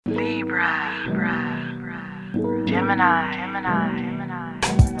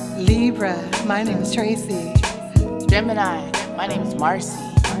Libra, my name is Tracy. Gemini, my name is Marcy.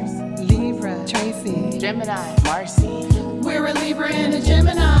 Libra, Tracy. Gemini, Marcy. We're a Libra and a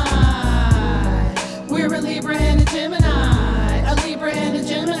Gemini. We're a Libra and a Gemini. A Libra and a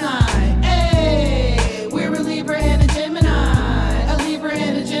Gemini. Hey, we're a Libra and a Gemini. A Libra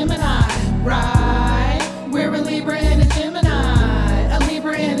and a Gemini. Right. We're a Libra and a Gemini. A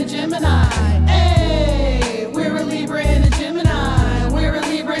Libra and a Gemini. Hey, we're a Libra and a Gemini. We're a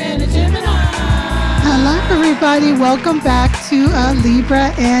Libra and a Gemini. Hello, everybody. Welcome back to a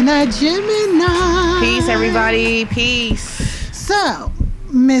Libra and a Gemini. Peace, everybody. Peace. So,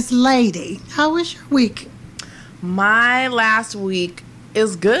 Miss Lady, how was your week? My last week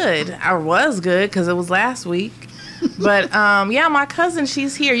is good. I was good because it was last week. But, yeah, my cousin,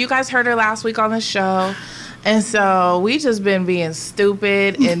 she's here. You guys heard her last week on the show. And so we just been being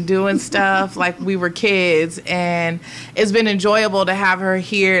stupid and doing stuff like we were kids. And it's been enjoyable to have her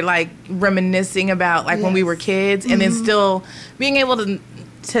here, like, reminiscing about, like, when we were kids. And then still being able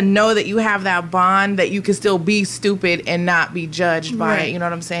to know that you have that bond that you can still be stupid and not be judged by it. You know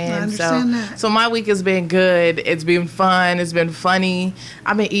what I'm saying? I understand that. So my week has been good. It's been fun. It's been funny.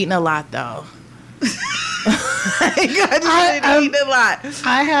 I've been eating a lot, though. I've eaten a lot.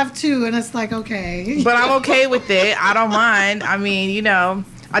 I have too, and it's like, okay. But I'm okay with it. I don't mind. I mean, you know,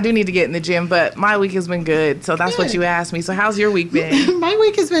 I do need to get in the gym, but my week has been good. So that's what you asked me. So how's your week been? My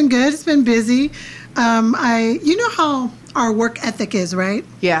week has been good. It's been busy. You know how our work ethic is, right?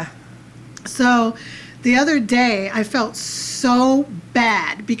 Yeah. So the other day I felt so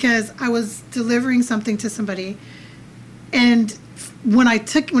bad because I was delivering something to somebody, and when I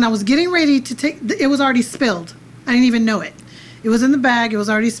was getting ready to take, it was already spilled. I didn't even know it. It was in the bag. It was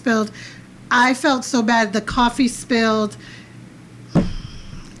already spilled. I felt so bad. The coffee spilled.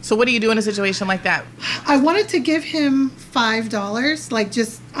 So what do you do in a situation like that? I wanted to give him $5, like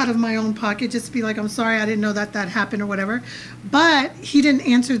just out of my own pocket, just to be like, I'm sorry, I didn't know that happened or whatever. But he didn't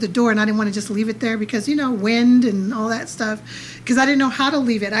answer the door, and I didn't want to just leave it there because, you know, wind and all that stuff. Because I didn't know how to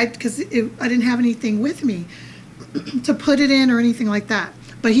leave it. I didn't have anything with me to put it in or anything like that.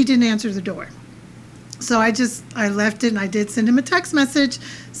 But he didn't answer the door. So I left it, and I did send him a text message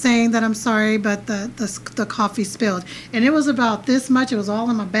saying that I'm sorry, but the coffee spilled. And it was about this much. It was all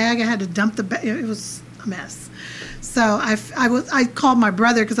in my bag. I had to dump the bag. It was a mess. So I called my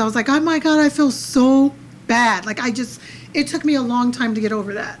brother because I was like, oh my God, I feel so bad. Like it took me a long time to get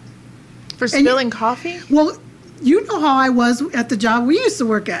over that. For spilling coffee? Well, you know how I was at the job we used to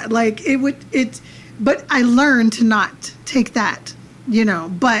work at. Like but I learned to not take that, you know,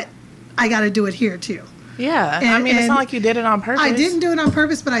 but I got to do it here too. Yeah. It's not like you did it on purpose. I didn't do it on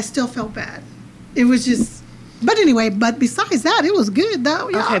purpose, but I still felt bad. It was just, but anyway, but besides that, it was good though.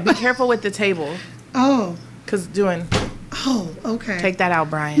 Yeah. Okay, be careful with the table. Oh. Oh, okay. Take that out,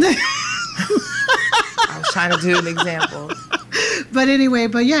 Brian. I was trying to do an example. But anyway,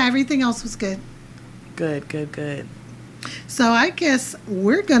 yeah, everything else was good. Good. So I guess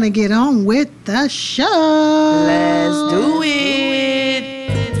we're going to get on with the show. Let's do it.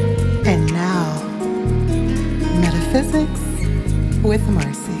 And now, Metaphysics with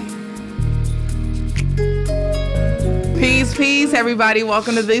Marcy. Peace, everybody.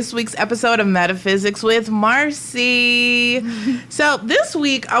 Welcome to this week's episode of Metaphysics with Marcy. So this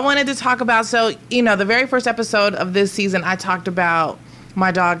week, I wanted to talk about, the very first episode of this season, I talked about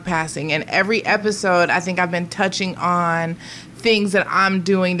my dog passing. And every episode, I think I've been touching on things that I'm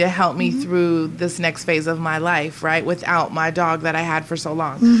doing to help me through this next phase of my life, right? Without my dog that I had for so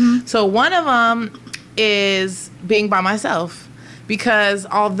long. So one of them is being by myself. Because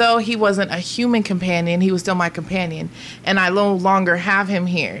although he wasn't a human companion, he was still my companion. And I no longer have him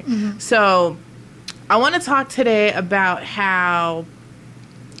here. So I want to talk today about how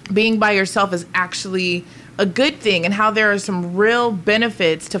being by yourself is actually a good thing and how there are some real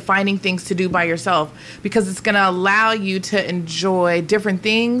benefits to finding things to do by yourself, because it's going to allow you to enjoy different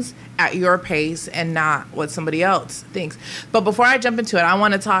things at your pace and not what somebody else thinks. But before I jump into it, I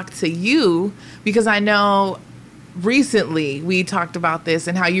want to talk to you, because I know recently we talked about this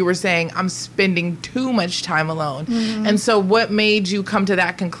and how you were saying I'm spending too much time alone. And so what made you come to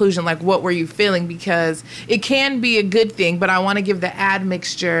that conclusion? Like, what were you feeling? Because it can be a good thing, but I want to give the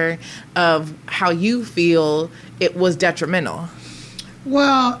admixture of how you feel it was detrimental.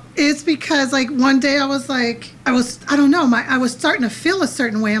 Well, it's because like one day I was like, I was starting to feel a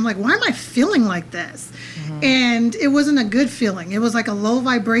certain way. I'm like, why am I feeling like this? And it wasn't a good feeling. It was like a low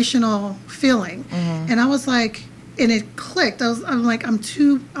vibrational feeling. And I was like, and it clicked. I'm like, I'm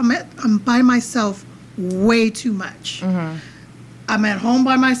by myself way too much. I'm at home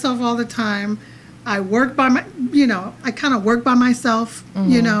by myself all the time. I work by I kind of work by myself,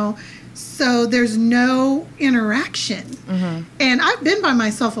 so there's no interaction. And I've been by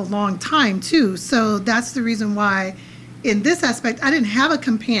myself a long time too. So that's the reason why in this aspect, I didn't have a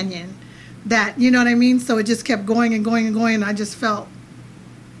companion that, you know what I mean? So it just kept going and going and going. And I just felt,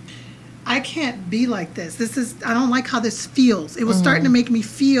 I can't be like this. I don't like how this feels. It was starting to make me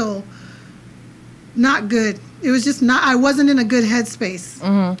feel not good. It was just not, I wasn't in a good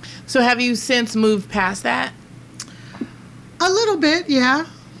headspace. So have you since moved past that? A little bit, yeah.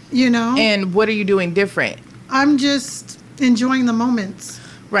 And what are you doing different? I'm just enjoying the moments.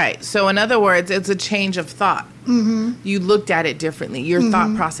 Right. So in other words, it's a change of thought. You looked at it differently. Your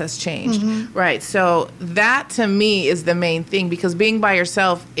thought process changed. Right. So that to me is the main thing, because being by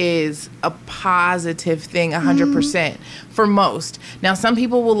yourself is a positive thing 100% for most. Now, some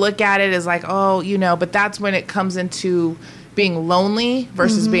people will look at it as like, oh, but that's when it comes into being lonely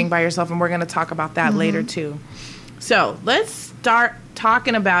versus being by yourself. And we're going to talk about that later too. So let's start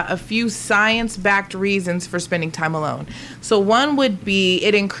talking about a few science-backed reasons for spending time alone. So one would be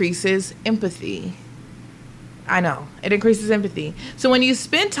it increases empathy. I know, it increases empathy. So when you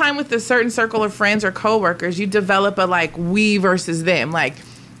spend time with a certain circle of friends or coworkers, you develop a like we versus them. Like,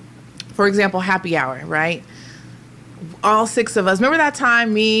 for example, happy hour, right? All 6 of us. Remember that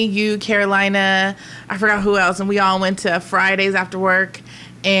time, me, you, Carolina, I forgot who else, and we all went to Fridays after work.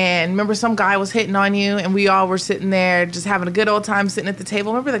 And remember some guy was hitting on you and we all were sitting there just having a good old time sitting at the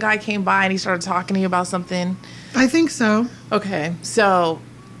table. Remember the guy came by and he started talking to you about something? I think so. Okay. So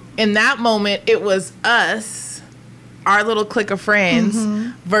in that moment, it was us, our little clique of friends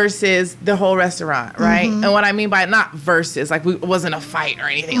versus the whole restaurant, right? And what I mean by not versus, like it wasn't a fight or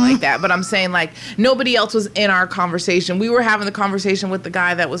anything like that, but I'm saying like nobody else was in our conversation. We were having the conversation with the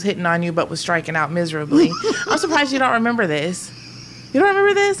guy that was hitting on you but was striking out miserably. I'm surprised you don't remember this. You don't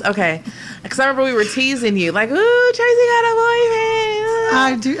remember this? Okay. Because I remember we were teasing you. Like, ooh, Tracy got a boyfriend.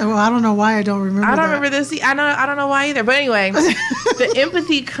 I do. Well, I don't know why I don't remember I don't that. remember this. I don't know why either. But anyway, the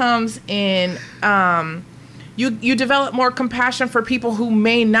empathy comes in... You develop more compassion for people who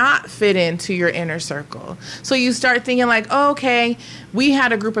may not fit into your inner circle. So you start thinking like, oh, okay, we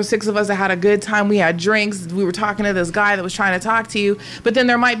had a group of 6 of us that had a good time. We had drinks. We were talking to this guy that was trying to talk to you. But then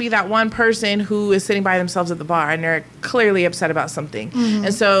there might be that one person who is sitting by themselves at the bar and they're clearly upset about something.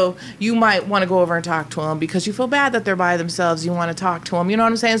 And so you might want to go over and talk to them because you feel bad that they're by themselves. You want to talk to them. You know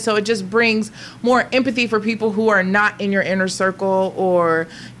what I'm saying? So it just brings more empathy for people who are not in your inner circle, or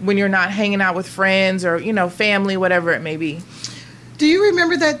when you're not hanging out with friends or, family, whatever it may be. Do you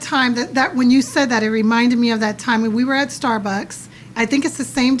remember that time that when you said that, it reminded me of that time when we were at Starbucks. I think it's the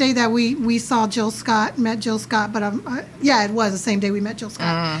same day that we saw Jill Scott, met Jill Scott, but it was the same day we met Jill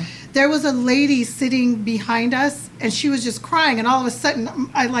Scott. There was a lady sitting behind us and she was just crying, and all of a sudden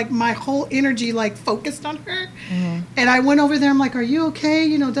my whole energy focused on her. And I went over there, I'm like, are you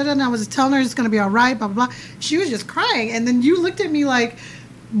okay? And I was telling her it's going to be all right, blah, blah, blah. She was just crying. And then you looked at me like,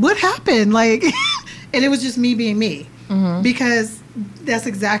 what happened? And it was just me being me, because that's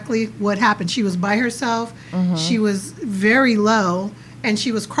exactly what happened. She was by herself. She was very low, and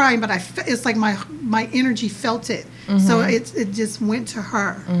she was crying. But it's like my energy felt it, so it just went to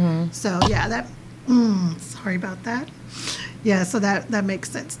her. So yeah, sorry about that. Yeah, so that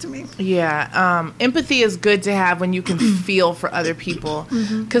makes sense to me. Yeah, empathy is good to have when you can feel for other people,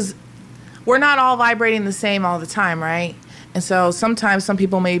 because we're not all vibrating the same all the time, right? And so sometimes some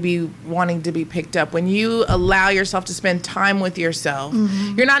people may be wanting to be picked up. When you allow yourself to spend time with yourself,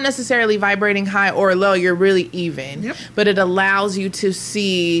 you're not necessarily vibrating high or low, you're really even. Yep. But it allows you to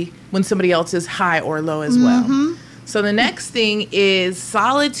see when somebody else is high or low as well. So the next thing is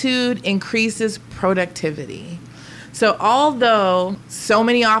solitude increases productivity. So although so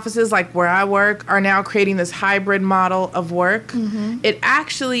many offices like where I work are now creating this hybrid model of work, it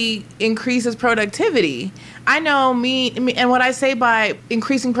actually increases productivity. I know me, and what I say by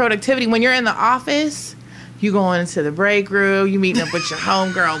increasing productivity, when you're in the office, you going into the break room, you meeting up with your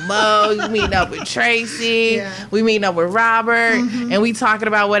homegirl Mo, you meeting up with Tracy, we meeting up with Robert, and we talking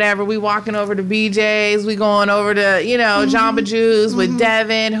about whatever. We walking over to BJ's, we going over to, Jamba Juice with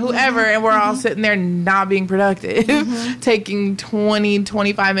Devin, whoever, and we're all sitting there not being productive, taking 20,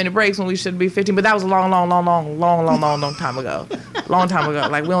 25-minute breaks when we should be 15. But that was a long time ago. Long time ago.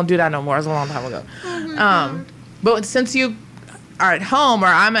 Like, we don't do that no more. It was a long time ago. But since you are at home, or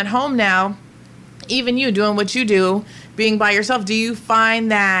I'm at home now, even you doing what you do, being by yourself, do you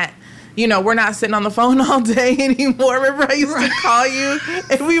find that, we're not sitting on the phone all day anymore? Remember I used to call you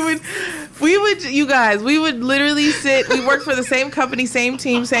and we would, you guys, we would literally sit, we worked for the same company, same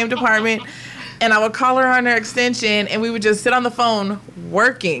team, same department. and I would call her on her extension, and we would just sit on the phone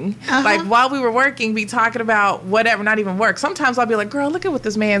working. Like, while we were working, be talking about whatever, not even work. Sometimes I'll be like, girl, look at what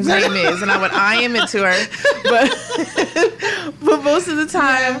this man's name is, and I would IM it to her. But most of the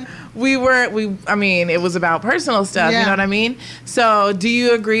time, it was about personal stuff, you know what I mean? So do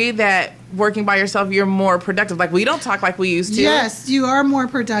you agree that working by yourself, you're more productive? Like, we don't talk like we used to. Yes, you are more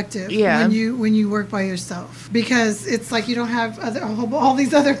productive when you work by yourself, because it's like you don't have all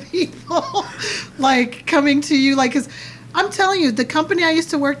these other people like coming to you. Like, 'cause I'm telling you, the company I used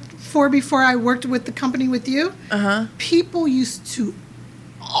to work for before I worked with the company with you, people used to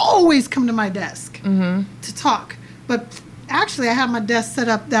always come to my desk to talk. But actually, I had my desk set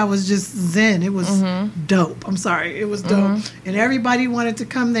up that was just zen. It was dope. I'm sorry. It was dope. And everybody wanted to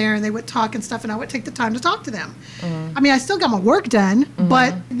come there, and they would talk and stuff, and I would take the time to talk to them. I mean, I still got my work done,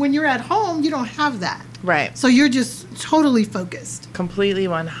 but when you're at home, you don't have that. Right. So you're just totally focused. Completely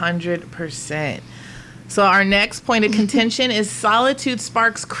 100%. So our next point of contention is solitude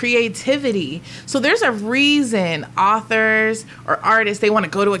sparks creativity. So there's a reason authors or artists, they want to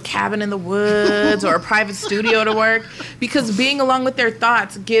go to a cabin in the woods or a private studio to work, because being alone with their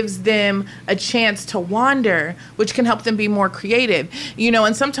thoughts gives them a chance to wander, which can help them be more creative. You know,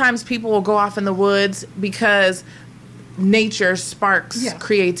 and sometimes people will go off in the woods because nature sparks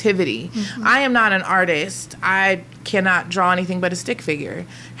creativity. I am not an artist. I cannot draw anything but a stick figure.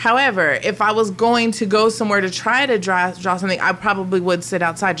 However, if I was going to go somewhere to try to draw something, I probably would sit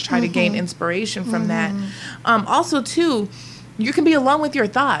outside to try to gain inspiration from that. Also, too, you can be alone with your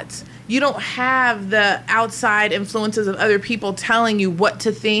thoughts. You don't have the outside influences of other people telling you what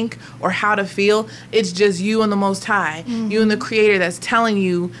to think or how to feel. It's just you and the Most High, you and the Creator, that's telling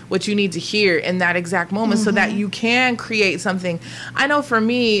you what you need to hear in that exact moment so that you can create something. I know for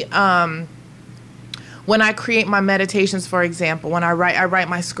me, when I create my meditations, for example, when I write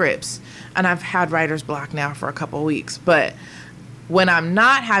my scripts, and I've had writer's block now for a couple of weeks, but when I'm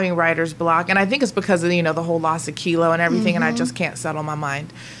not having writer's block, and I think it's because of, the whole loss of Kilo and everything, and I just can't settle my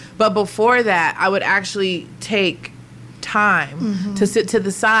mind. But before that, I would actually take time to sit to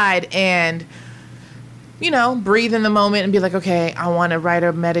the side and, breathe in the moment and be like, okay, I want to write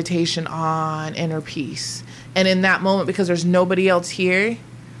a meditation on inner peace. And in that moment, because there's nobody else here,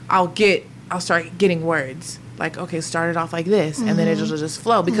 I'll start getting words. Like, okay, start it off like this, and then it'll just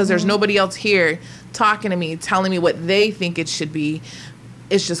flow. Because there's nobody else here talking to me, telling me what they think it should be.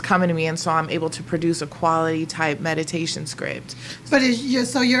 It's just coming to me, and so I'm able to produce a quality type meditation script. But you're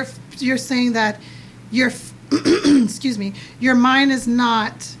saying that your excuse me, your mind is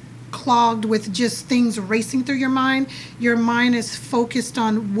not clogged with just things racing through your mind. Your mind is focused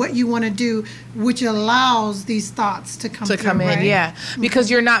on what you want to do, which allows these thoughts to come in, right? Yeah,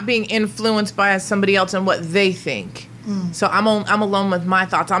 because you're not being influenced by somebody else and what they think. So I'm alone with my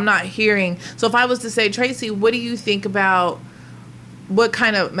thoughts. I'm not hearing. So if I was to say, Tracy, what do you think about, what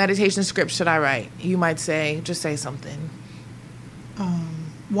kind of meditation script should I write? You might say, just say something.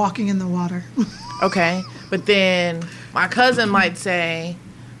 Walking in the water. Okay. But then my cousin might say,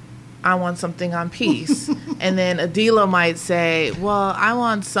 I want something on peace. And then Adila might say, well, I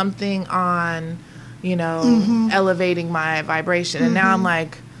want something on, elevating my vibration. And now I'm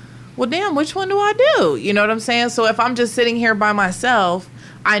like, well, damn, which one do I do? You know what I'm saying? So if I'm just sitting here by myself,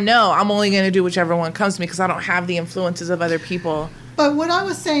 I know I'm only going to do whichever one comes to me because I don't have the influences of other people. But what I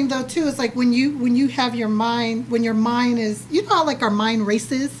was saying, though, too, is like when you have your mind, when your mind is, how like our mind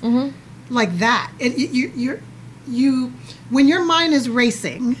races, like that. When your mind is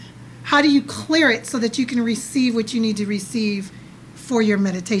racing, how do you clear it so that you can receive what you need to receive for your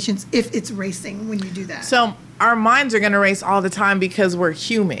meditations if it's racing when you do that? So our minds are going to race all the time because we're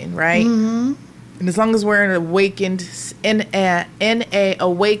human, right? And as long as we're in a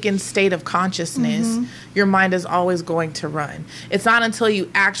awakened state of consciousness, your mind is always going to run. It's not until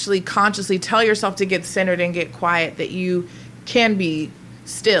you actually consciously tell yourself to get centered and get quiet that you can be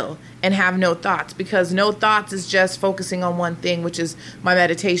still and have no thoughts, because no thoughts is just focusing on one thing, which is my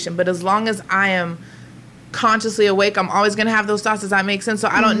meditation. But as long as I am consciously awake, I'm always going to have those thoughts. Does that make sense? So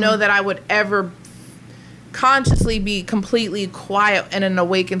I don't know that I would ever consciously be completely quiet in an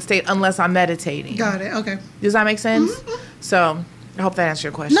awakened state unless I'm meditating. Got it. Okay. Does that make sense? So I hope that answered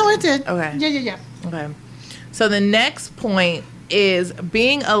your question. No, it did. Okay. Yeah. Okay. So the next point is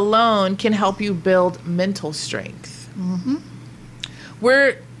being alone can help you build mental strength.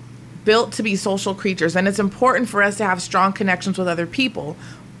 We're built to be social creatures, and it's important for us to have strong connections with other people,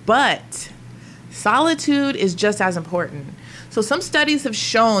 but solitude is just as important. So some studies have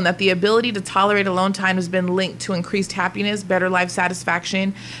shown that the ability to tolerate alone time has been linked to increased happiness, better life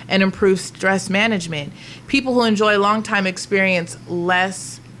satisfaction, and improved stress management. People who enjoy long time experience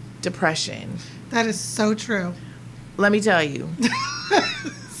less depression. That is so true. Let me tell you.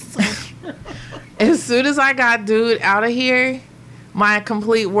 As soon as I got dude out of here, my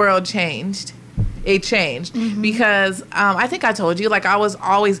complete world changed. It changed because I think I told you, like, I was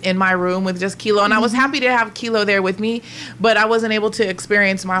always in my room with just Kilo, and I was happy to have Kilo there with me, but I wasn't able to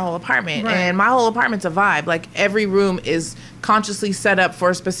experience my whole apartment. Right. And my whole apartment's a vibe. Like, every room is consciously set up for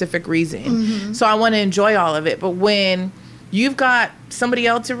a specific reason. So I want to enjoy all of it. But when you've got somebody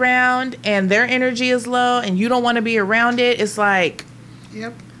else around and their energy is low and you don't want to be around it, it's like,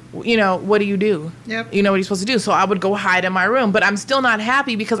 Yep. you know, what do you do? Yep. You know what you're supposed to do. So I would go hide in my room, but I'm still not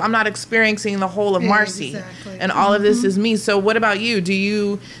happy because I'm not experiencing the whole of Marcy. Exactly. And all of this is me. So what about you? Do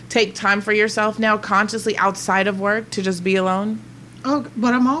you take time for yourself now consciously outside of work to just be alone? Oh,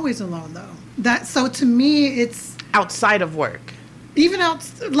 but I'm always alone though. So to me, it's Outside of work. even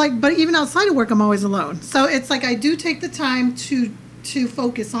even outside of work, I'm always alone. So it's like I do take the time to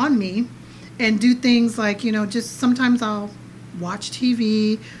focus on me and do things like, you know, just sometimes I'll watch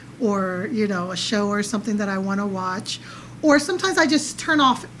TV or, you know, a show or something that I want to watch. Or sometimes I just turn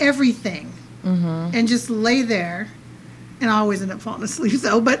off everything and just lay there. And I always end up falling asleep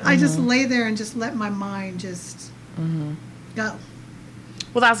though, but I just lay there and just let my mind just go.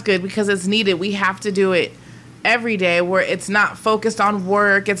 Well, that's good because it's needed. We have to do it every day where it's not focused on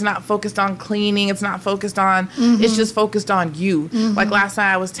work. It's not focused on cleaning. It's not focused on, it's just focused on you. Like last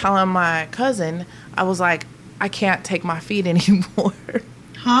night I was telling my cousin, I was like, I can't take my feet anymore.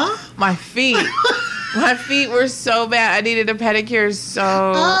 Huh? My feet. My feet were so bad. I needed a pedicure so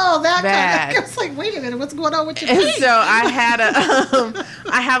that bad. I was like, wait a minute, what's going on with your And feet? so I had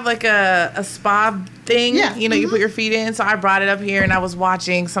I have like a spa thing, Yeah. you know, you put your feet in. So I brought it up here and I was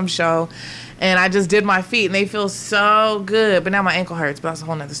watching some show and I just did my feet and they feel so good. But now my ankle hurts, but that's a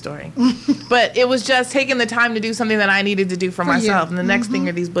whole nother story. But it was just taking the time to do something that I needed to do for you. myself. And the next thing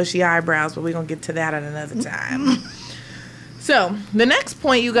are these bushy eyebrows, but we're going to get to that at another time. So the next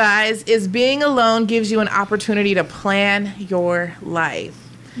point, you guys, is being alone gives you an opportunity to plan your life.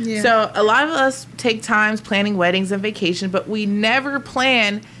 Yeah. So a lot of us take times planning weddings and vacations, but we never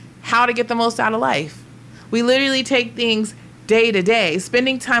plan how to get the most out of life. We literally take things day to day.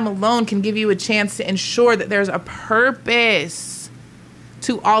 Spending time alone can give you a chance to ensure that there's a purpose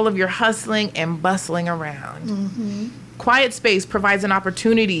to all of your hustling and bustling around. Quiet space provides an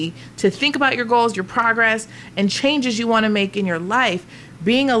opportunity to think about your goals, your progress, and changes you want to make in your life.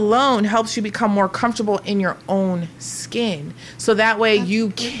 Being alone helps you become more comfortable in your own skin. So that way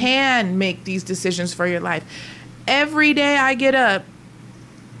you can make these decisions for your life. Every day I get up,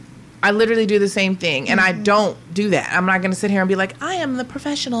 I literally do the same thing. And I don't do that. I'm not going to sit here and be like, I am the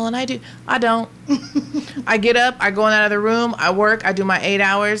professional and I don't. I get up, I go in that other room, I work, I do my 8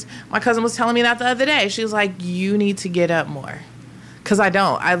 hours. My cousin was telling me that the other day. She was like, you need to get up more. Because I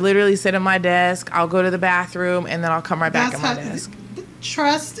don't. I literally sit at my desk, I'll go to the bathroom, and then I'll come right back at my desk.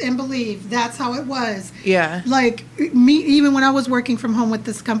 Trust and believe. That's how it was. Yeah. Like me, even when I was working from home with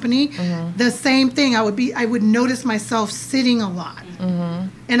this company, the same thing. I would notice myself sitting a lot,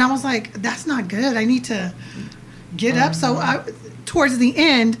 and I was like, "That's not good. I need to get up." So towards the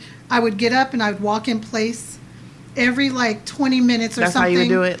end, I would get up and I would walk in place every like 20 minutes or That's something. how you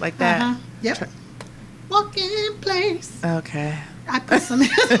would do it, like that? Yep. Walk in place. Okay. I put some.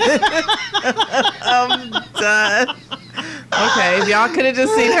 I'm done. Okay, if y'all could have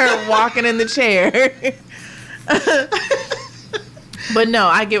just seen her walking in the chair. But no,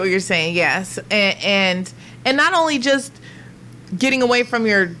 I get what you're saying, yes. And not only just getting away from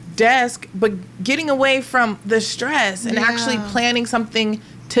your desk, but getting away from the stress and actually planning something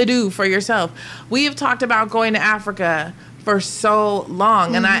to do for yourself. We have talked about going to Africa for so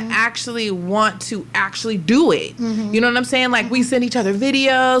long, and I actually want to actually do it. You know what I'm saying? Like, we send each other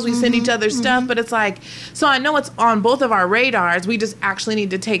videos, we send each other stuff, but it's like, so I know it's on both of our radars. We just actually need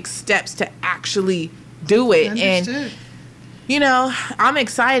to take steps to actually do it. Understood. And you know, I'm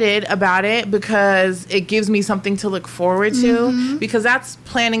excited about it because it gives me something to look forward to, because that's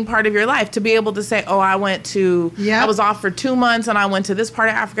planning part of your life, to be able to say, oh, I went to, I was off for 2 months and I went to this part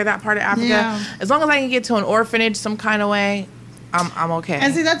of Africa, that part of Africa. Yeah. As long as I can get to an orphanage some kind of way, I'm okay.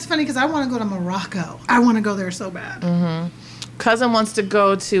 And see, that's funny because I want to go to Morocco. I want to go there so bad. Cousin wants to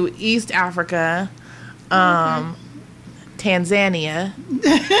go to East Africa, Tanzania.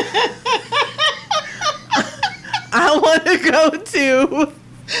 I want to go to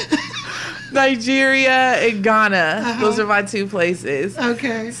Nigeria and Ghana. Those are my 2 places.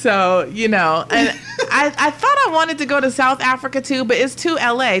 Okay. So, you know, and I thought I wanted to go to South Africa too, but it's too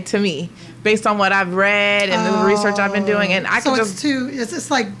LA to me, based on what I've read and the research I've been doing. And I so can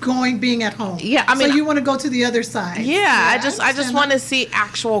it's like being at home. Yeah, I mean, so you want to go to the other side. Yeah, I just want to see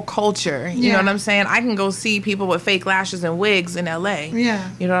actual culture. You know what I'm saying? I can go see people with fake lashes and wigs in LA. Yeah.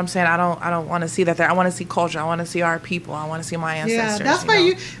 You know what I'm saying? I don't want to see that there. I want to see culture. I want to see our people. I want to see my ancestors. Yeah, that's why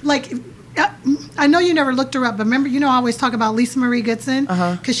you like. I know you never looked her up, but remember, I always talk about Lisa Marie Goodson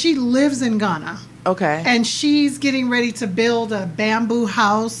because she lives in Ghana. Okay. And she's getting ready to build a bamboo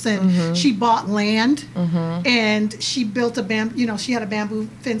house, and she bought land, and she built she had a bamboo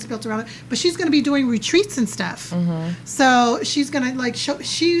fence built around it. But she's going to be doing retreats and stuff. So she's going to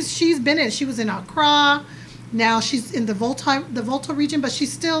she's been in. She was in Accra. Now she's in the Volta region, but she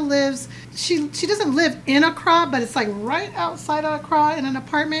still lives. She doesn't live in Accra, but it's like right outside of Accra in an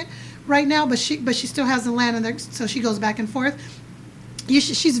apartment right now. But she still has the land in there, so she goes back and forth.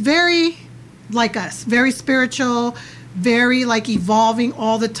 She's very like us, very spiritual, very like evolving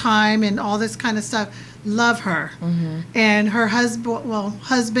all the time and all this kind of stuff. Love her. And her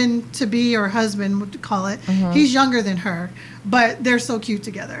husband to be, or husband would call it, he's younger than her, but they're so cute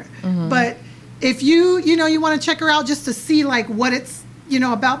together. But if you want to check her out just to see like what it's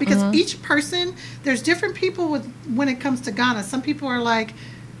about, because each person, there's different people when it comes to Ghana. Some people are like,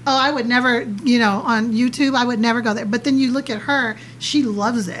 oh, I would never, on YouTube, I would never go there. But then you look at her, she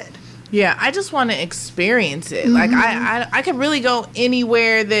loves it. Yeah, I just want to experience it. Like I could really go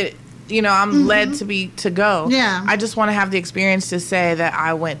anywhere that I'm led to go. Yeah. I just want to have the experience to say that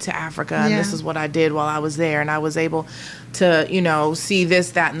I went to Africa and this is what I did while I was there, and I was able to see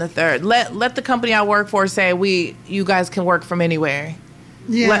this, that, and the third. Let the company I work for say you guys can work from anywhere.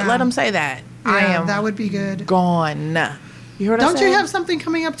 Yeah. Let them say that. Yeah, I am. That would be good. Gone. You heard? Don't you have something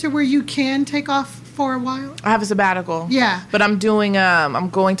coming up to where you can take off for a while? I have a sabbatical. Yeah. But I'm doing I'm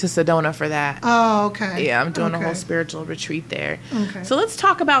going to Sedona for that. Oh, okay. Yeah, I'm doing a whole spiritual retreat there. Okay. So let's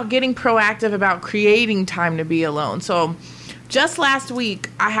talk about getting proactive about creating time to be alone. So just last week,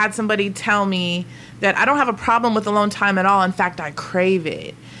 I had somebody tell me that I don't have a problem with alone time at all. In fact, I crave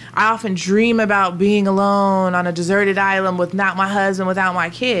it. I often dream about being alone on a deserted island without my husband, without my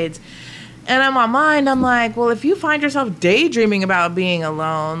kids. And in my mind, I'm like, well, if you find yourself daydreaming about being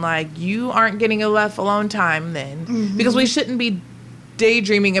alone, like, you aren't getting enough alone time then. Because we shouldn't be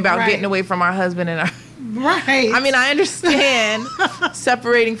daydreaming about getting away from our husband and our... Right. I mean, I understand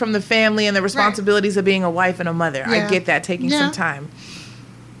separating from the family and the responsibilities of being a wife and a mother. Yeah. I get that, taking some time.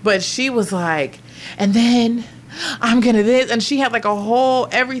 But she was like, and then I'm going to this. And she had like a whole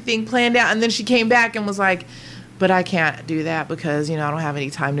everything planned out. And then she came back and was like, but I can't do that because, I don't have any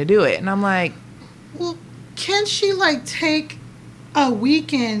time to do it. And I'm like, well, can she like take a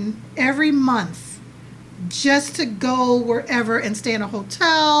weekend every month just to go wherever and stay in a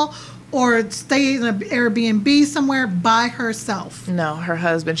hotel or stay in an Airbnb somewhere by herself? No, her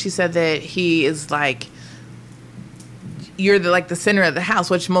husband. She said that he is like, you're the center of the house,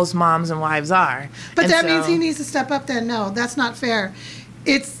 which most moms and wives are. But that means he needs to step up then. No, that's not fair.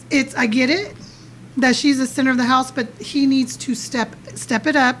 It's I get it that she's the center of the house, but he needs to step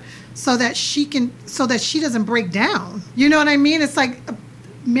it up so that she doesn't break down. You know what I mean? It's like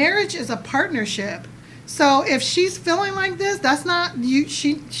marriage is a partnership. So if she's feeling like this, that's not you.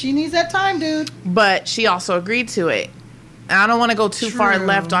 She needs that time, dude. But she also agreed to it. I don't want to go too far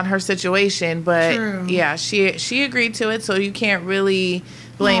left on her situation, but yeah, she agreed to it. So you can't really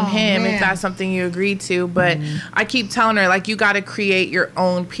blame him if that's something you agreed to. But I keep telling her, like, you got to create your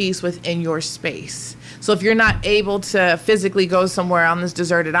own peace within your space. So if you're not able to physically go somewhere on this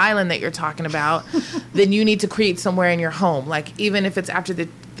deserted island that you're talking about, then you need to create somewhere in your home. Like, even if it's after the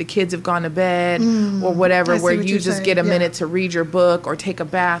kids have gone to bed or whatever, where you just get a minute to read your book or take a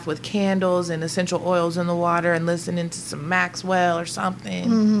bath with candles and essential oils in the water and listening to some Maxwell or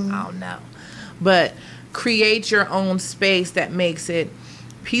something. I don't know. But create your own space that makes it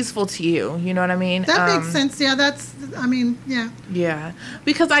peaceful to you. You know what I mean? That makes sense. Yeah, yeah. Yeah.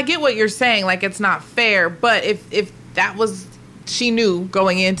 Because I get what you're saying. Like, it's not fair. But if that was... She knew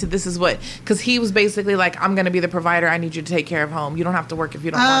going into this is what... Because he was basically like, I'm going to be the provider. I need you to take care of home. You don't have to work if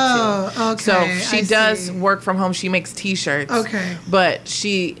you don't want to. Okay. So she does work from home. She makes T-shirts. Okay. But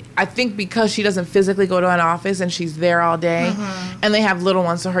I think because she doesn't physically go to an office and she's there all day, and they have little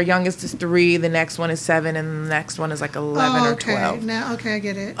ones. So her youngest is 3, the next one is 7, and the next one is like 11 or 12. Okay, I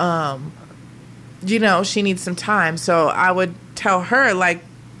get it. She needs some time. So I would tell her, like,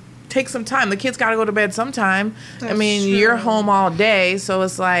 take some time. The kids got to go to bed sometime. You're home all day, so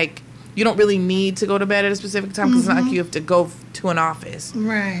it's like you don't really need to go to bed at a specific time because it's not like you have to go to an office.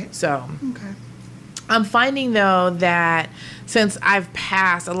 Right. So Okay. I'm finding, though, that since I've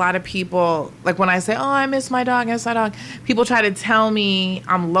passed, a lot of people, like when I say, oh, I miss my dog, people try to tell me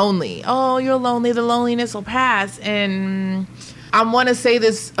I'm lonely. Oh, you're lonely. The loneliness will pass. And I want to say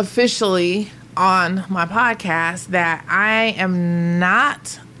this officially on my podcast that I am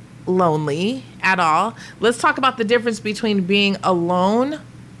not lonely at all. Let's talk about the difference between being alone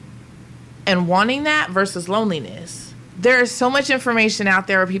and wanting that versus loneliness. There is so much information out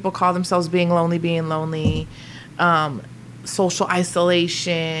there where people call themselves being lonely, social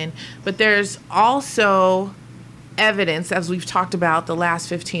isolation. But there's also evidence, as we've talked about the last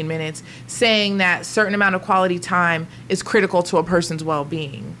 15 minutes, saying that certain amount of quality time is critical to a person's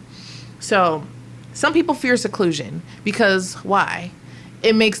well-being. So some people fear seclusion because why?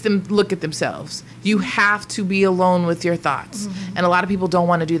 It makes them look at themselves. You have to be alone with your thoughts. And a lot of people don't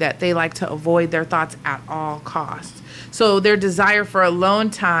want to do that. They like to avoid their thoughts at all costs. So their desire for alone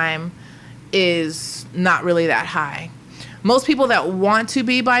time is not really that high. Most people that want to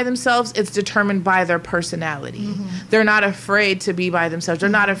be by themselves, it's determined by their personality. They're not afraid to be by themselves. They're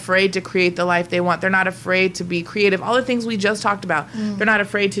not afraid to create the life they want. They're not afraid to be creative. All the things we just talked about. They're not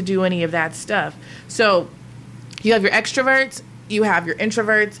afraid to do any of that stuff. So you have your extroverts, you have your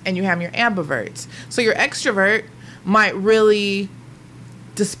introverts, and you have your ambiverts. So your extrovert might really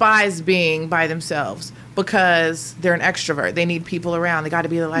despise being by themselves because they're an extrovert. They need people around. They got to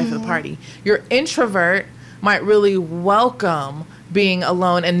be the life of the party. Your introvert might really welcome being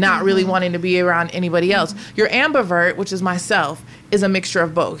alone and not really wanting to be around anybody else. Your ambivert, which is myself, is a mixture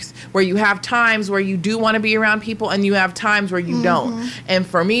of both, where you have times where you do want to be around people and you have times where you don't. And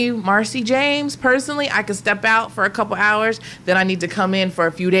for me, Marcy James, personally, I could step out for a couple hours, then I need to come in for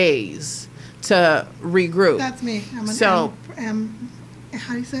a few days to regroup. That's me. I'm an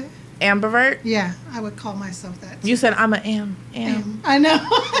how do you say it? Ambivert? Yeah, I would call myself that. You said I'm an am. I know.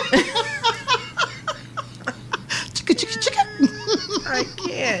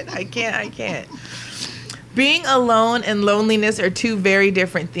 I can't. Being alone and loneliness are two very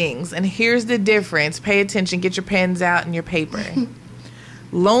different things. And here's the difference. Pay attention. Get your pens out and your paper.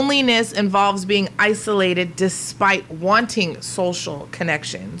 Loneliness involves being isolated despite wanting social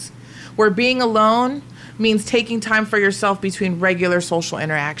connections, where being alone means taking time for yourself between regular social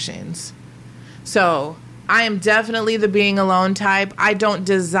interactions. So I am definitely the being alone type. I don't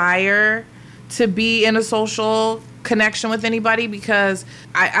desire to be in a social connection with anybody because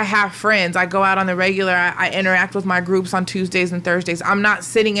I have friends. I go out on the regular. I interact with my groups on Tuesdays and Thursdays. I'm not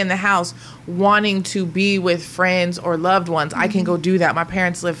sitting in the house wanting to be with friends or loved ones. I can go do that. My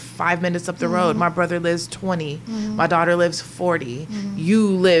parents live 5 minutes up the road. My brother lives 20. My daughter lives 40. You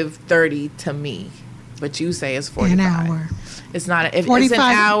live 30 to me, but you say it's 45. An hour. It's not. If it's an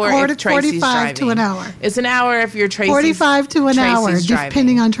hour if Tracy's 45 driving. to an hour. It's an hour if you're Tracy's 45 to an hour,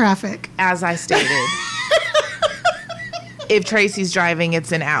 depending on traffic. As I stated. If Tracy's driving,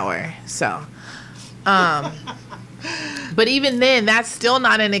 it's an hour. So, but even then, that's still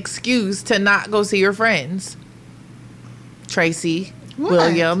not an excuse to not go see your friends. Tracy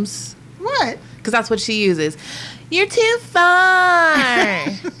Williams. What? Because that's what she uses. You're too far.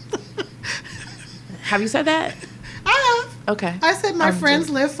 Have you said that? I have. Okay. I said my friends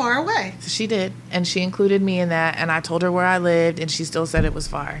live far away. So she did, and she included me in that, and I told her where I lived, and she still said it was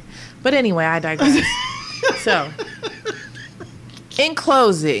far. But anyway, I digress. So, in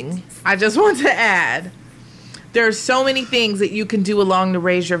closing, I just want to add, there are so many things that you can do along to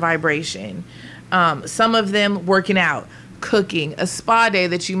raise your vibration. Some of them working out, cooking, a spa day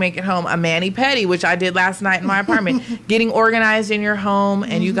that you make at home, a mani-pedi, which I did last night in my apartment, getting organized in your home,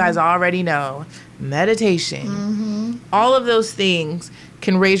 and you guys already know, meditation. All of those things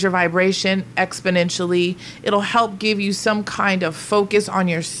can raise your vibration exponentially. It'll help give you some kind of focus on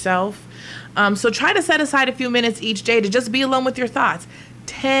yourself. So try to set aside a few minutes each day to just be alone with your thoughts.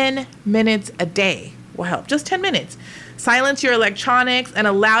 10 minutes a day will help. Just 10 minutes. Silence your electronics and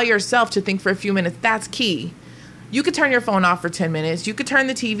allow yourself to think for a few minutes. That's key. You could turn your phone off for 10 minutes. You could turn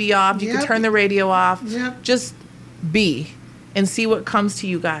the TV off. You could turn the radio off. Just be and see what comes to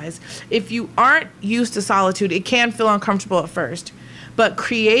you guys. If you aren't used to solitude, it can feel uncomfortable at first. But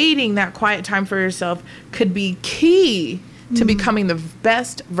creating that quiet time for yourself could be key to becoming the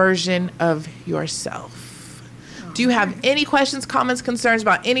best version of yourself. Do you have any questions, comments, concerns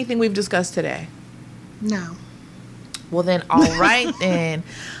about anything we've discussed today? No. Well then, all right then.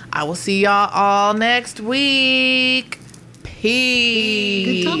 I will see y'all all next week.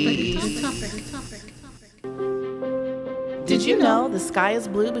 Peace. Good topic. Did you know the sky is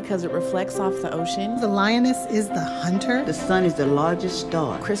blue because it reflects off the ocean? The lioness is the hunter. The sun is the largest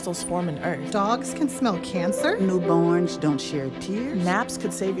star. Crystals form in earth. Dogs can smell cancer. Newborns don't shed tears. Naps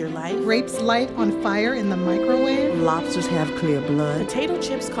could save your life. Grapes light on fire in the microwave. Lobsters have clear blood. Potato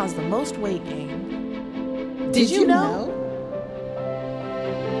chips cause the most weight gain. Did you know?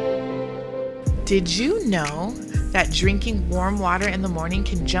 Did you know that drinking warm water in the morning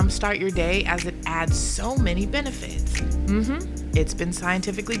can jumpstart your day as it adds so many benefits? It's been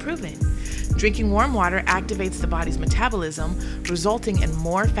scientifically proven. Drinking warm water activates the body's metabolism, resulting in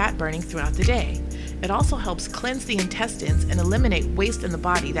more fat burning throughout the day. It also helps cleanse the intestines and eliminate waste in the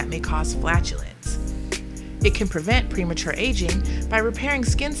body that may cause flatulence. It can prevent premature aging by repairing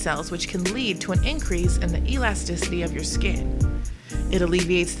skin cells, which can lead to an increase in the elasticity of your skin. It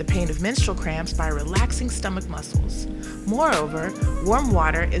alleviates the pain of menstrual cramps by relaxing stomach muscles. Moreover, warm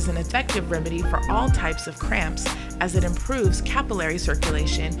water is an effective remedy for all types of cramps as it improves capillary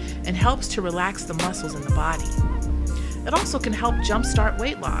circulation and helps to relax the muscles in the body. It also can help jumpstart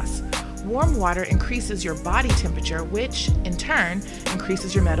weight loss. Warm water increases your body temperature, which, in turn,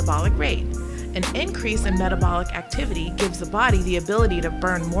 increases your metabolic rate. An increase in metabolic activity gives the body the ability to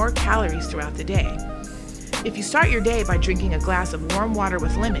burn more calories throughout the day. If you start your day by drinking a glass of warm water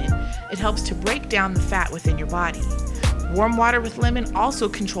with lemon, it helps to break down the fat within your body. Warm water with lemon also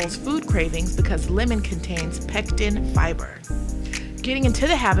controls food cravings because lemon contains pectin fiber. Getting into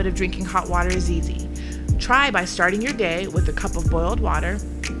the habit of drinking hot water is easy. Try by starting your day with a cup of boiled water,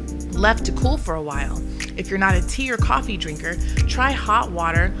 left to cool for a while. If you're not a tea or coffee drinker, try hot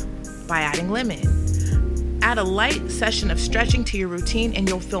water by adding lemon. Add a light session of stretching to your routine and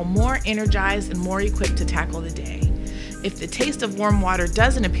you'll feel more energized and more equipped to tackle the day. If the taste of warm water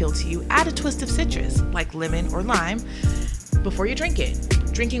doesn't appeal to you, add a twist of citrus, like lemon or lime, before you drink it.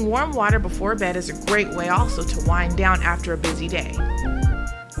 Drinking warm water before bed is a great way also to wind down after a busy day.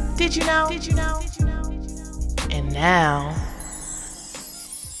 Did you know? And now,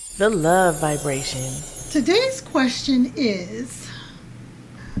 the love vibration. Today's question is,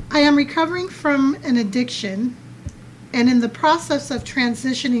 I am recovering from an addiction and in the process of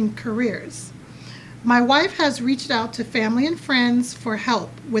transitioning careers. My wife has reached out to family and friends for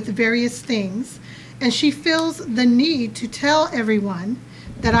help with various things, and she feels the need to tell everyone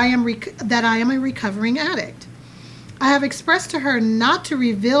that I am a recovering addict. I have expressed to her not to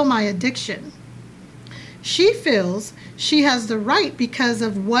reveal my addiction. She feels she has the right because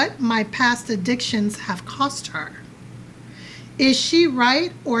of what my past addictions have cost her. Is she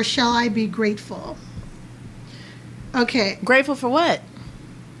right, or shall I be grateful? Okay. Grateful for what?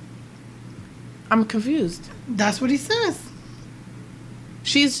 I'm confused. That's what he says.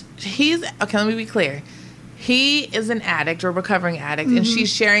 He's okay, let me be clear. He is an addict or recovering addict, and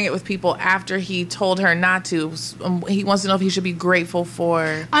she's sharing it with people after he told her not to. He wants to know if he should be grateful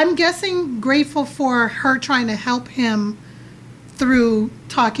for... I'm guessing grateful for her trying to help him through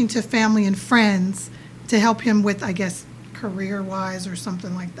talking to family and friends to help him with, I guess, career-wise or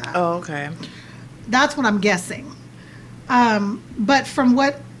something like that. Oh, okay. That's what I'm guessing. But from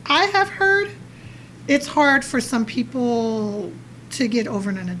what I have heard, it's hard for some people to get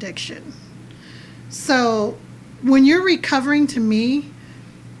over an addiction. So when you're recovering, to me,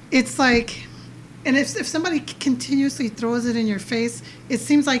 it's like, and if somebody continuously throws it in your face, it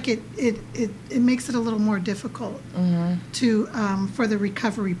seems like it makes it a little more difficult to for the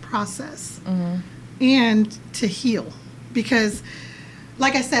recovery process and to heal. Because,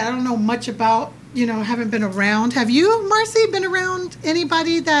 like I said, I don't know much about, haven't been around. Have you, Marcy, been around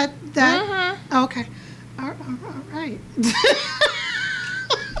anybody that? Oh, okay. All right.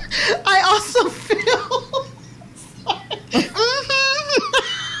 I also feel...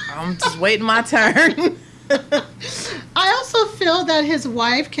 I'm just waiting my turn. I also feel that his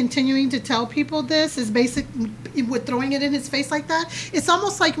wife continuing to tell people this is basically, with throwing it in his face like that, it's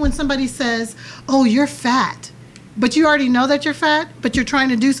almost like when somebody says, oh, you're fat. But you already know that you're fat, but you're trying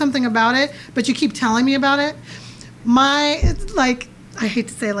to do something about it, but you keep telling me about it. I hate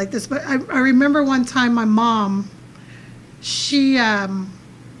to say it like this, but I remember one time my mom,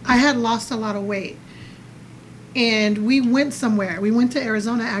 I had lost a lot of weight. And we went somewhere. We went to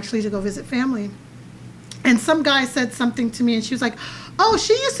Arizona, actually, to go visit family. And some guy said something to me, and she was like, oh,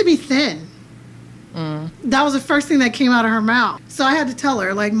 she used to be thin. That was the first thing that came out of her mouth. So I had to tell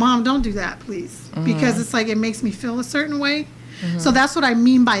her, like, Mom, don't do that, please. Because it's like, it makes me feel a certain way. So that's what I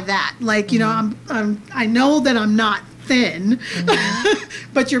mean by that. Like, I know that I'm not thin,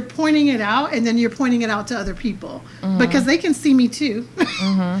 but you're pointing it out, and then you're pointing it out to other people because they can see me too.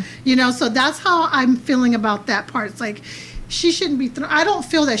 So that's how I'm feeling about that part. It's like, she shouldn't be, I don't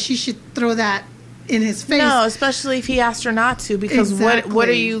feel that she should throw that in his face. No, especially if he asked her not to, because what are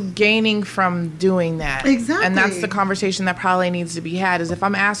Exactly. you gaining from doing that? Exactly. And that's the conversation that probably needs to be had, is if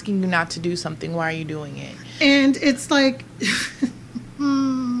I'm asking you not to do something, why are you doing it? And it's like,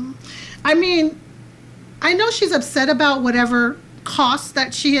 I mean, I know she's upset about whatever cost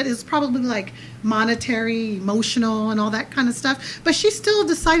that she had, is probably like monetary, emotional, and all that kind of stuff, but she still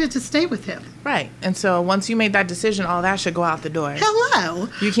decided to stay with him. Right. And so once you made that decision, all that should go out the door. Hello.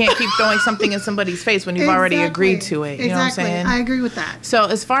 You can't keep throwing something in somebody's face when you've already agreed to it. You know what I'm Exactly. saying? I agree with that. So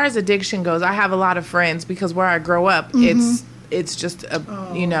as far as addiction goes, I have a lot of friends, because where I grow up, it's just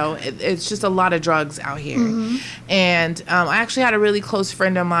it's just a lot of drugs out here. And I actually had a really close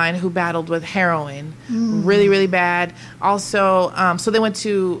friend of mine who battled with heroin, really, really bad. Also, so they went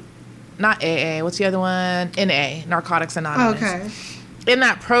to not AA, what's the other one? NA, Narcotics Anonymous. Okay. In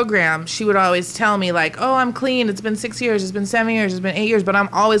that program, she would always tell me, like, oh, I'm clean. It's been 6 years. It's been 7 years. It's been 8 years, but I'm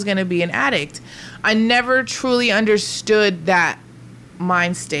always going to be an addict. I never truly understood that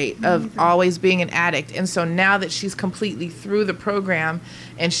mind state of always being an addict. And so now that she's completely through the program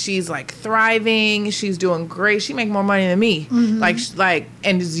and she's like thriving, she's doing great. She make more money than me.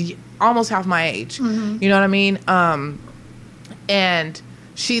 And is almost half my age. You know what I mean? And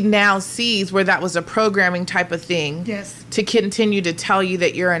she now sees where that was a programming type of thing. Yes. To continue to tell you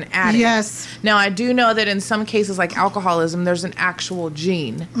that you're an addict. Yes. Now, I do know that in some cases, like alcoholism, there's an actual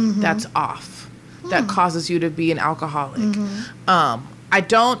gene that's off that causes you to be an alcoholic. I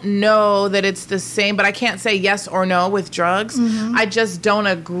don't know that it's the same, but I can't say yes or no with drugs. I just don't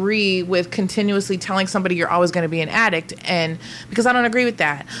agree with continuously telling somebody you're always going to be an addict, and because I don't agree with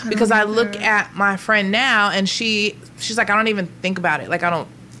that. Because I look at my friend now, and she's like, I don't even think about it. Like, I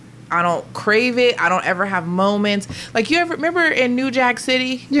don't crave it. I don't ever have moments. Like, you ever remember in New Jack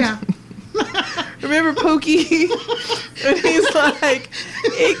City? Yeah. Remember Pookie? And he's like,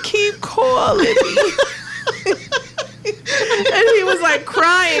 it keep calling me. And he was like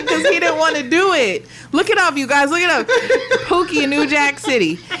crying because he didn't want to do it. Look it up, you guys. Look it up. Pookie in New Jack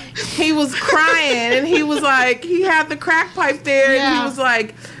City. He was crying, and he was like, he had the crack pipe there, and he was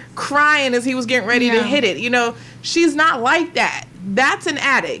like crying as he was getting ready to hit it. You know, she's not like that. That's an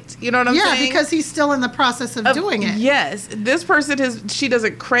addict. You know what I'm saying? Yeah, because he's still in the process of doing it. Yes. This person she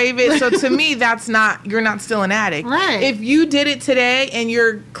doesn't crave it. So to me, you're not still an addict. Right. If you did it today and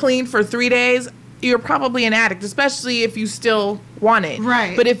you're clean for 3 days, you're probably an addict, especially if you still want it.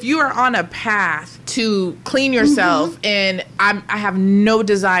 Right. But if you are on a path to clean yourself, and I have no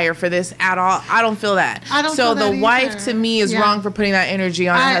desire for this at all, I don't feel that. I don't so feel that the wife, either. to me, is wrong for putting that energy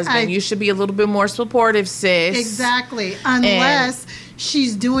on her husband. You should be a little bit more supportive, sis. Exactly. Unless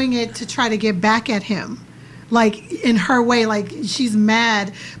she's doing it to try to get back at him. Like, in her way, like, she's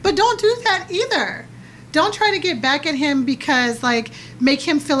mad. But don't do that either. Don't try to get back at him because, like, make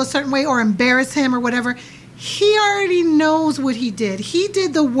him feel a certain way or embarrass him or whatever. He already knows what he did. He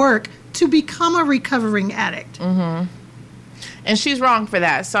did the work to become a recovering addict. And she's wrong for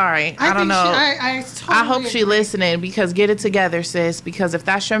that. Sorry. I don't know. I totally I hope she listening, because get it together, sis. Because if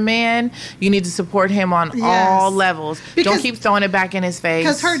that's your man, you need to support him on all levels. Because- don't keep throwing it back in his face.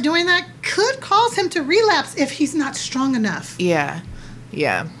 Because her doing that could cause him to relapse if he's not strong enough. Yeah.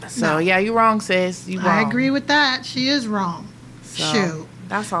 So, No. yeah, you wrong, sis. You wrong. I agree with that. She is wrong. So, Shoot.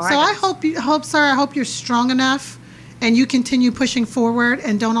 That's all So I hope, sir, I hope you're strong enough and you continue pushing forward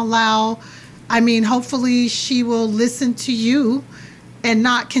and don't allow, hopefully she will listen to you and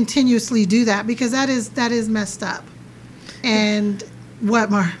not continuously do that, because that is messed up. And what,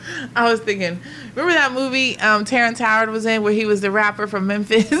 Mar? I was thinking, remember that movie Terrence Howard was in where he was the rapper from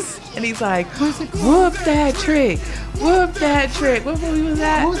Memphis? And he's like, What's it called? whoop that trick. Whoop that trick. What movie was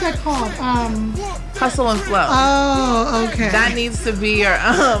that? What was that called? Hustle and Flow. Oh, okay. That needs to be your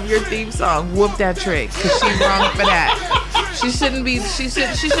theme song. Whoop that trick, because she's wrong for that. She shouldn't be. She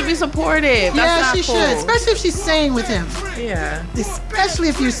should be supportive. That's yeah, not she cool. should, especially if she's staying with him. Yeah. Especially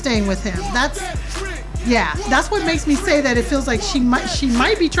if you're staying with him. That's what makes me say that it feels like she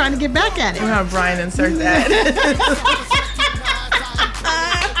might be trying to get back at We're it. gonna have Brian insert that.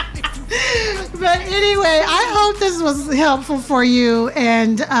 But anyway, I hope this was helpful for you,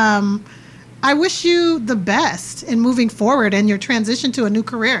 and I wish you the best in moving forward and your transition to a new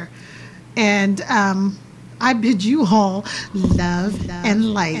career. And I bid you all love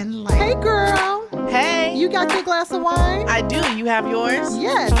and light. Hey, girl. Hey. You got your glass of wine? I do. You have yours?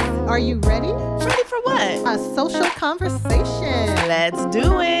 Yes. Are you ready? Ready for what? A social conversation. Let's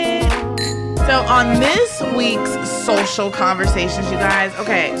do it. So on this week's social conversations, you guys,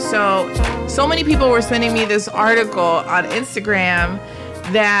 okay, so many people were sending me this article on Instagram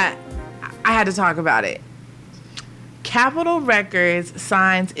that I had to talk about it. Capitol Records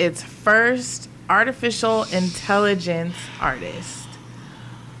signs its first artificial intelligence artist.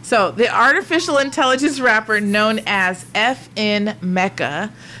 So the artificial intelligence rapper known as FN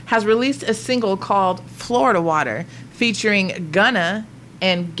Meka has released a single called Florida Water featuring Gunna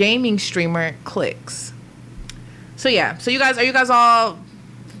and gaming streamer Clicks. So yeah, so are you guys all,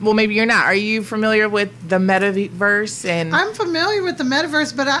 well, maybe you're not. Are you familiar with the metaverse? And I'm familiar with the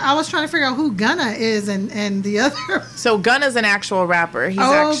metaverse, but I was trying to figure out who Gunna is and the other. So Gunna's an actual rapper. He's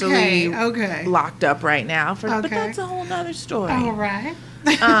actually locked up right now. But that's a whole nother story. All right.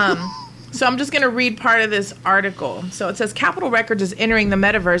 So I'm just going to read part of this article. So it says Capitol Records is entering the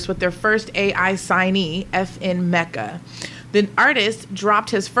metaverse with their first AI signee, FN Meka. The artist dropped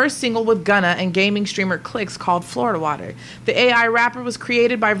his first single with Gunna and gaming streamer Clicks called Florida Water. The AI rapper was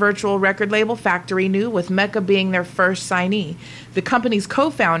created by virtual record label Factory New, with Meka being their first signee. The company's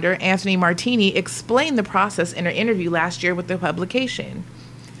co-founder, Anthony Martini, explained the process in an interview last year with the publication.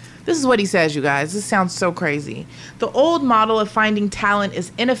 This is what he says, you guys. This sounds so crazy. The old model of finding talent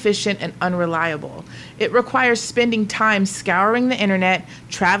is inefficient and unreliable. It requires spending time scouring the internet,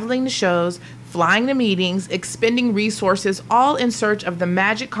 traveling to shows, flying to meetings, expending resources, all in search of the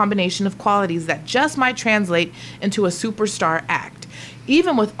magic combination of qualities that just might translate into a superstar act.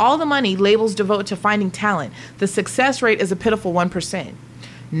 Even with all the money labels devote to finding talent, the success rate is a pitiful 1%.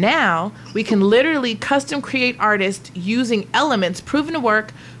 Now, we can literally custom create artists using elements proven to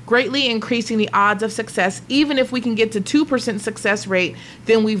work, greatly increasing the odds of success. Even if we can get to 2% success rate,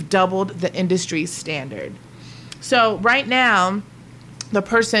 then we've doubled the industry standard. So right now,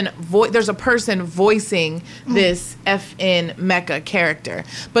 there's a person voicing this FN Meka character,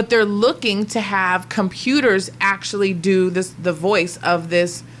 but they're looking to have computers actually do the voice of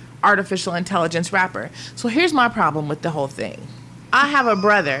this artificial intelligence rapper. So here's my problem with the whole thing. I have a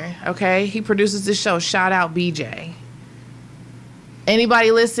brother, okay? He produces this show, shout out BJ.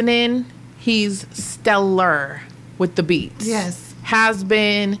 Anybody listening? He's stellar with the beats. Yes. Has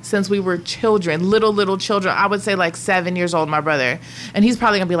been since we were children, little children. I would say like 7 years old, my brother. And he's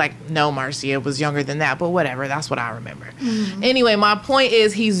probably gonna be like, no, Marcy, it was younger than that, but whatever, that's what I remember. Mm-hmm. Anyway, my point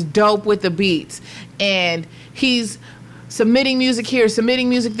is he's dope with the beats. And he's submitting music here, submitting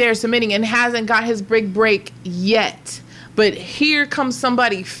music there, and hasn't got his big break yet. But here comes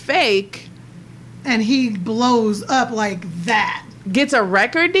somebody fake. And he blows up like that. Gets a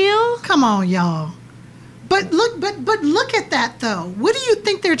record deal? Come on, y'all. But look at that though. What do you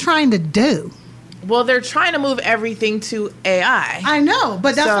think they're trying to do? Well, they're trying to move everything to AI. I know,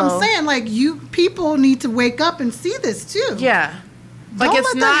 but that's what I'm saying. Like, you people need to wake up and see this too. Yeah. Like, Don't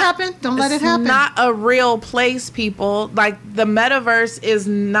let that happen. Don't let it happen. It's not a real place, people. Like, the metaverse is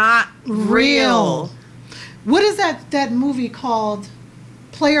not real. What is that movie called?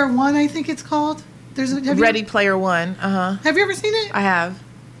 Player One, I think it's called. Ready Player One. Have you ever seen it? I have.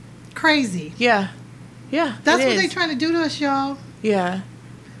 Crazy. Yeah. That's what they're trying to do to us, y'all. Yeah.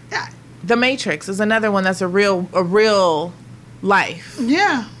 The Matrix is another one that's a real life.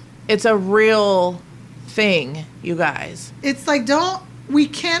 Yeah. It's a real thing, you guys. It's like, we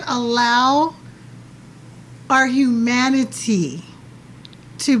can't allow our humanity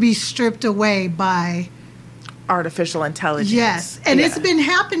to be stripped away by artificial intelligence. Yes. And it's been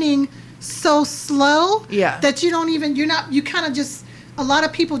happening so slow that you kind of just, a lot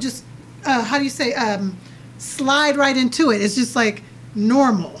of people just, slide right into it. It's just like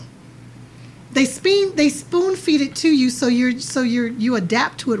normal. They spoon feed it to you, so you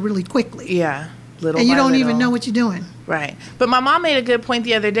adapt to it really quickly. Yeah. And you don't even know what you're doing. Right. But my mom made a good point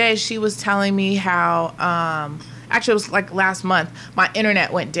the other day. She was telling me how, actually it was like last month, my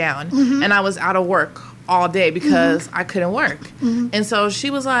internet went down and I was out of work all day because I couldn't work. And so she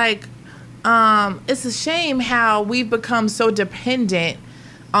was like, it's a shame how we've become so dependent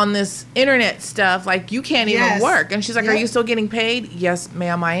on this internet stuff. Like, you can't even work. And she's like, are you still getting paid? Yes,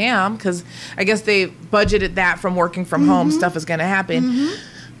 ma'am, I am. Because I guess they budgeted that from working from home. Stuff is going to happen.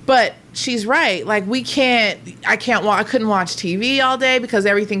 But she's right. Like, I couldn't watch TV all day because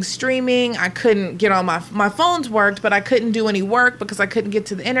everything's streaming. I couldn't get on my phones worked, but I couldn't do any work because I couldn't get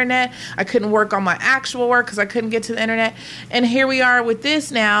to the internet. I couldn't work on my actual work because I couldn't get to the internet. And here we are with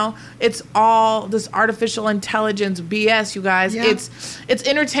this now. It's all this artificial intelligence BS, you guys. Yeah. It's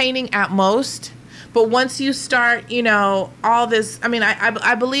entertaining at most. But once you start, all this,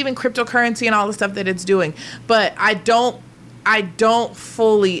 I believe in cryptocurrency and all the stuff that it's doing, but I don't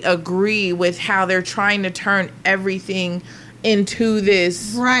fully agree with how they're trying to turn everything into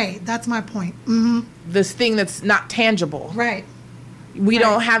this. Right. That's my point. This thing that's not tangible. Right. We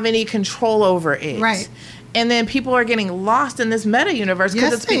don't have any control over it. Right. And then people are getting lost in this meta universe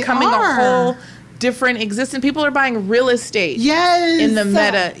because it's becoming a whole different existence. People are buying real estate Yes. in the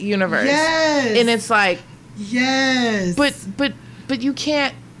meta universe. Yes. And it's like, yes. but you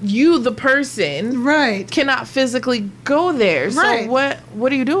can't, you, the person, right. cannot physically go there. Right. So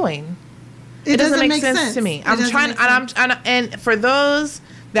what are you doing? It doesn't make sense to me. It I'm doesn't trying, make and and for those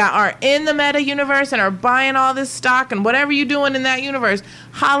that are in the meta universe and are buying all this stock and whatever you're doing in that universe,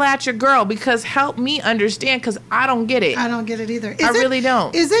 holla at your girl, because help me understand, because I don't get it. I don't get it either. Really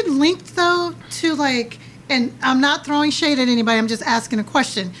don't. Is it linked though to like? And I'm not throwing shade at anybody. I'm just asking a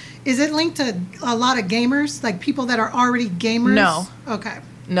question. Is it linked to a lot of gamers, like people that are already gamers? No. Okay.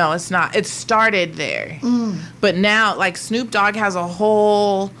 No, it's not. It started there. But now, like, Snoop Dogg has a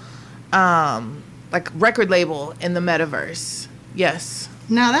whole, like, record label in the metaverse. Yes.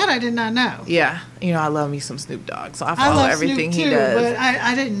 Now that I did not know. Yeah. You know, I love me some Snoop Dogg, so I I follow love everything Snoop he too, does. but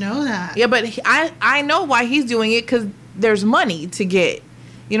I didn't know that. Yeah, but I know why he's doing it, because there's money to get.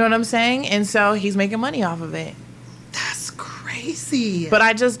 You know what I'm saying? And so he's making money off of it. That's crazy. But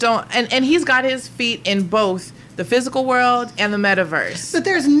I just don't, and he's got his feet in both the physical world and the metaverse. But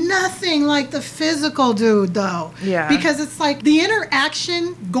there's nothing like the physical dude, though. Yeah. Because it's like the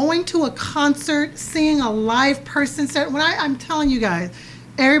interaction, going to a concert, seeing a live person set. When I'm telling you guys,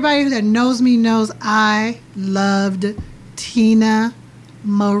 everybody that knows me knows I loved Tina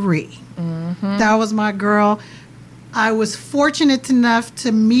Marie. Mm-hmm. That was my girl. I was fortunate enough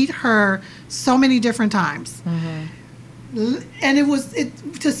to meet her so many different times. Mm-hmm. And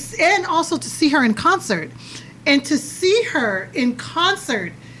and also to see her in concert. And to see her in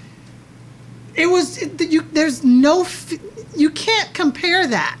concert, you can't compare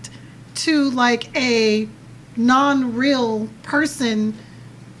that to like a non-real person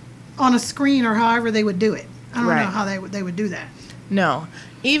on a screen or however they would do it. I don't know how they would do that. No.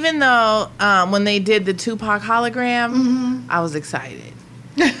 Even though when they did the Tupac hologram, Mm-hmm. I was excited.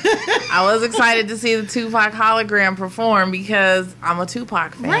 I was excited to see the Tupac hologram perform because I'm a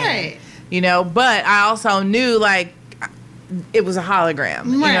Tupac fan. Right. You know, but I also knew, like, it was a hologram.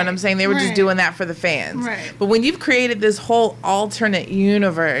 You know what I'm saying? They were just Right. doing that for the fans. Right. But when you've created this whole alternate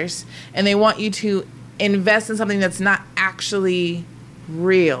universe and they want you to invest in something that's not actually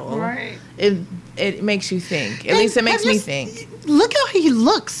real, Right. it makes you think. At And least it makes have me you think. Look how he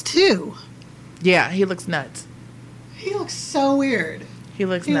looks, too. Yeah, he looks nuts. He looks so weird. He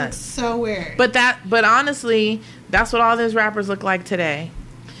looks He looks nuts. so weird. But honestly, that's what all those rappers look like today.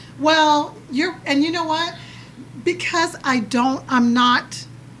 Well, you know what? Because I'm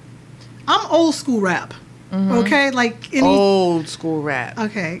old school rap. Mm-hmm. Okay? Like any Old school rap.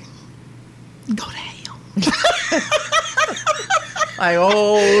 Okay. Go to hell. Like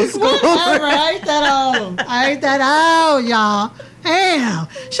old school. Whatever. I hate that out, y'all. Damn.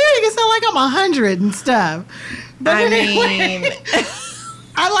 She make it sound like I'm 100 and stuff. But I anyway, mean,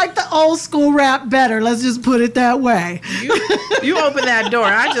 I like the old school rap better. Let's just put it that way. you open that door.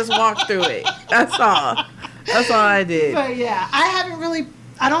 I just walked through it. That's all. That's all I did. But yeah,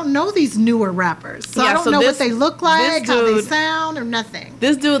 I don't know these newer rappers. So I Yeah, don't so know this- what they look like, this how they dude- sound, or nothing.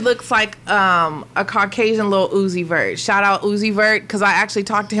 This dude looks like a Caucasian Lil Uzi Vert. Shout out Uzi Vert, because I actually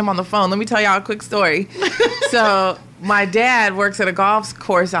talked to him on the phone. Let me tell y'all a quick story. So my dad works at a golf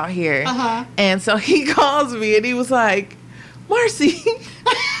course out here. Uh-huh. And so he calls me and he was like, Marcy,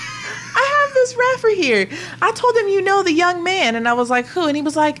 I have this rapper here. I told him you know the young man. And I was like, who? And he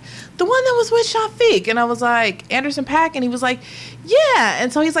was like, the one that was with Shafiq. And I was like, Anderson .Paak. And he was like, yeah.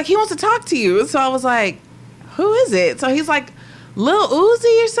 And so he's like, he wants to talk to you. And so I was like, who is it? So he's like, Lil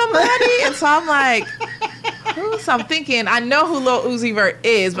Uzi or somebody. And so I'm like, who? So I'm thinking, I know who Lil Uzi Vert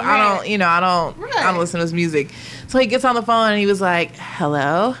is, but I don't listen to his music. So he gets on the phone and he was like,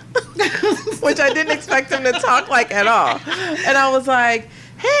 hello? Which I didn't expect him to talk like at all. And I was like,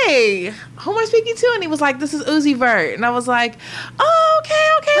 hey, who am I speaking to? And he was like, this is Uzi Vert. And I was like, oh,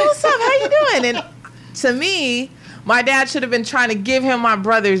 okay, what's up? How you doing? And to me, my dad should have been trying to give him my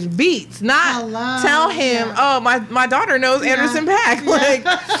brother's beats, not Hello, tell him, yeah. oh, my daughter knows Yeah. Anderson .Paak.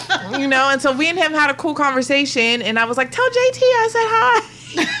 Like, you know, and so we and him had a cool conversation, and I was like, tell JT I said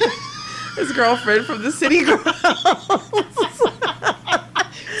hi. His girlfriend from the City Girls.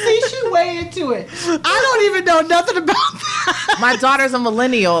 See, she way into it. I don't even know nothing about that. My daughter's a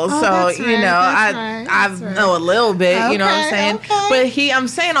millennial, so that's you right, know, that's I right, I that's right. know a little bit. You know what I'm Okay, saying? okay. But I'm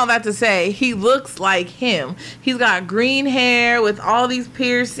saying all that to say he looks like him. He's got green hair with all these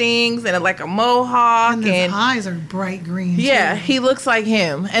piercings and like a mohawk, And his eyes are bright green. yeah, too. he looks like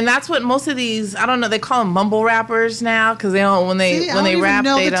him. And that's what most of these, I don't know, they call them mumble rappers now because they don't when they See, I when don't they even rap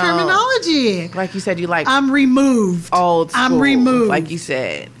know they the don't. terminology. Like you said, you like I'm removed. old school. I'm removed. Like you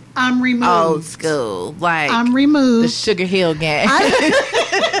said, I'm removed. old school. Like I'm the removed. Sugar Hill Gang.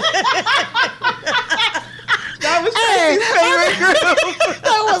 Favorite group.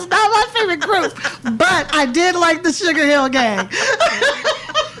 That was not my favorite group, but I did like the Sugar Hill Gang.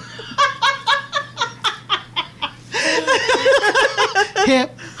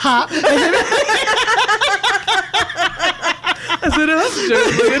 Hip hop. I said, that's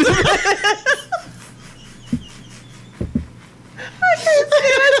I can't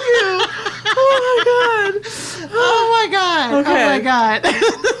stand you. Oh Oh my god. Okay. Oh my god.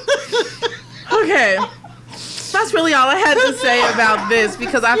 okay. That's really all I had to say about this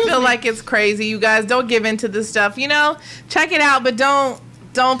because I feel like it's crazy. You guys don't give into this stuff. You know, check it out, but don't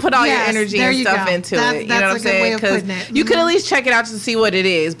put all your Yes, energy there and you stuff go. into That's- it. You know that's what I'm a good saying? way of Because putting it. you can at least check it out to see what it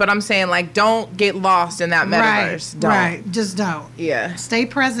is. But I'm saying, like, don't get lost in that metaverse. Don't. Right. Just don't. Yeah. Stay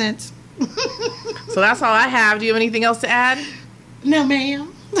present. So that's all I have. Do you have anything else to add? No,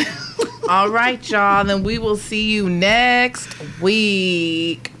 ma'am. All right, y'all. Then we will see you next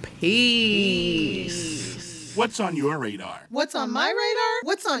week. Peace. What's on your radar? What's on my radar?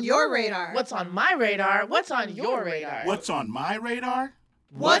 What's on your radar? What's on my radar? What's on your radar? What's on my radar?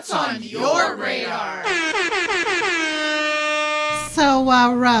 What's on your radar? So,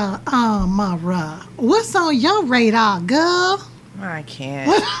 what's on your radar, girl? I can't.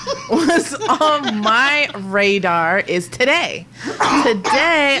 What's on my radar is today.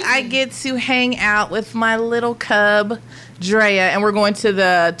 Today, I get to hang out with my little cub, Drea, and we're going to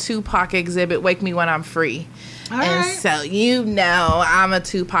the Tupac exhibit, Wake Me When I'm Free. All And right. so, you know, I'm a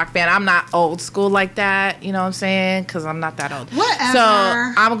Tupac fan. I'm not old school like that, you know what I'm saying? Because I'm not that old. Whatever. So,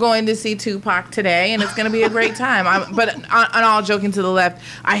 I'm going to see Tupac today, and it's going to be a great time. But on all joking to the left,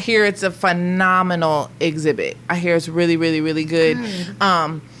 I hear it's a phenomenal exhibit. I hear it's really, really, really good.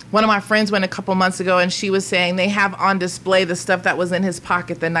 One of my friends went a couple months ago, and she was saying they have on display the stuff that was in his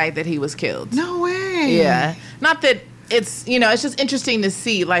pocket the night that he was killed. No way. Yeah. Not that it's, you know, it's just interesting to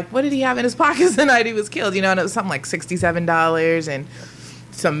see, like, what did he have in his pockets the night he was killed? You know, and it was something like $67 and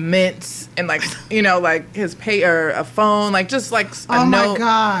some mints and, like, you know, like his pay or a phone, like just like a Oh my note.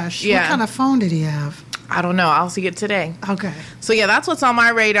 gosh. Yeah. What kind of phone did he have? I don't know. I'll see it today. Okay. So yeah, that's what's on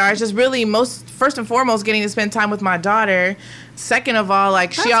my radar. It's just really first and foremost, getting to spend time with my daughter. Second of all,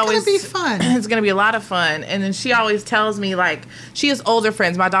 like That's she always gonna be fun. It's gonna be a lot of fun. And then she always tells me, like, she has older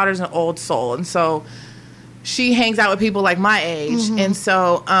friends. My daughter's an old soul, and so she hangs out with people like my age. Mm-hmm. And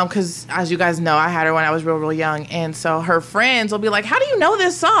so, because as you guys know, I had her when I was real, real young. And so her friends will be like, how do you know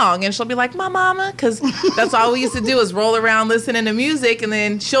this song? And she'll be like, my mama. Because that's all we used to do is roll around listening to music. And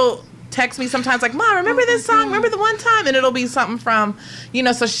then she'll text me sometimes like, Mom, remember this song? Remember the one time? And it'll be something from, you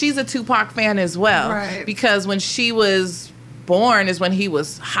know, so she's a Tupac fan as well. Right. Because when she was born is when he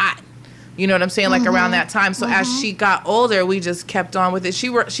was hot. You know what I'm saying? Like around that time. So as she got older, we just kept on with it.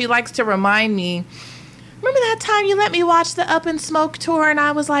 She likes to remind me, remember that time you let me watch the Up in Smoke tour and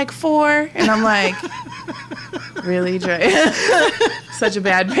I was like 4? And I'm like, really, Dre? Such a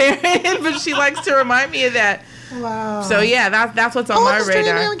bad parent. But she likes to remind me of that. Wow. So yeah, that's what's on How old my is Drea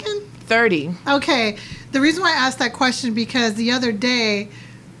radar. now again? 30. Okay. The reason why I asked that question because the other day,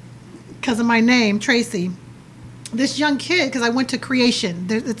 because of my name, Tracy, this young kid, because I went to Creation.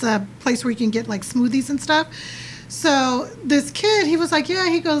 It's a place where you can get like smoothies and stuff. So this kid, he was like, yeah,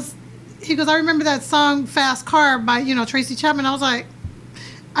 he goes, I remember that song Fast Car by, you know, Tracy Chapman. I was like,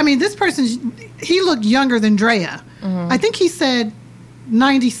 I mean, this person, he looked younger than Drea. I think he said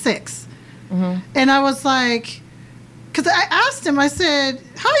 96. And I was like, because I asked him, I said,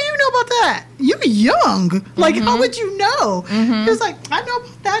 how do you know about that? You're young. Like, how would you know? He was like, I know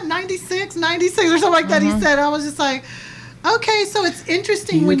about that, 96 or something like that, he said. I was just like, okay, so it's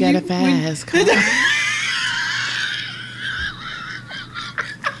interesting when you... fast car.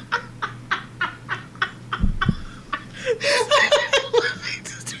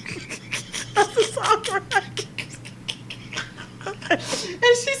 That's the song, right? And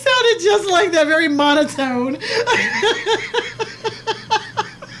she sounded just like that, very monotone.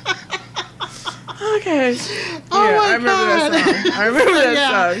 Okay. Oh Yeah, my I remember God. that song. I remember that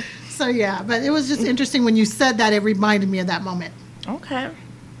Yeah. song. So yeah, but it was just interesting when you said that. It reminded me of that moment. Okay.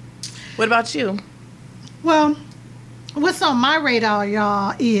 What about you? Well, what's on my radar,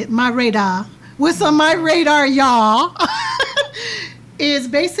 y'all? What's on my radar, y'all? Is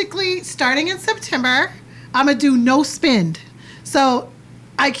basically starting in September, I'm gonna do no spend. So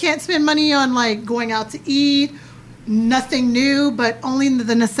I can't spend money on like going out to eat, nothing new, but only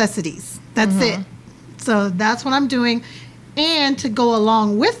the necessities. That's it. So that's what I'm doing. And to go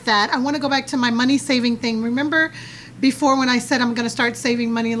along with that, I want to go back to my money saving thing. Remember before when I said I'm going to start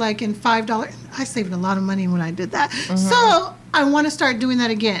saving money like in $5? I saved a lot of money when I did that. So I want to start doing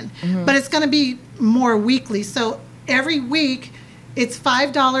that again. But it's going to be more weekly. So every week it's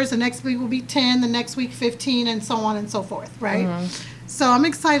 $5. The next week will be 10. The next week 15, and so on and so forth. Right. So I'm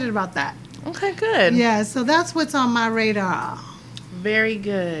excited about that. Okay, good. Yeah. So that's what's on my radar. Very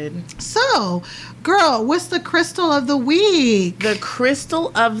good. So, girl, what's the crystal of the week? The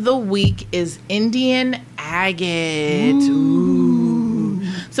crystal of the week is Indian agate. Ooh.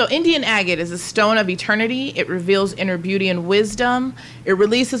 So Indian agate is a stone of eternity. It reveals inner beauty and wisdom. It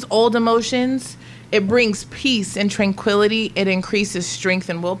releases old emotions. It brings peace and tranquility. It increases strength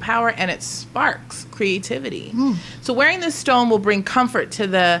and willpower, and it sparks creativity. So wearing this stone will bring comfort to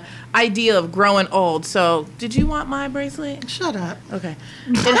the idea of growing old. So did you want my bracelet? Shut up. Okay.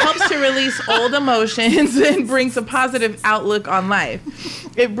 It helps to release old emotions and brings a positive outlook on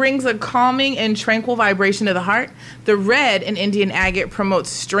life. It brings a calming and tranquil vibration to the heart. The red in Indian agate promotes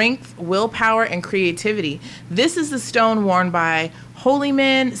strength, willpower, and creativity. This is the stone worn by holy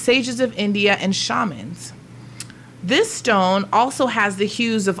men, sages of India, and shamans. This stone also has the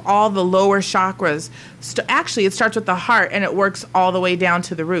hues of all the lower chakras. Actually, it starts with the heart and it works all the way down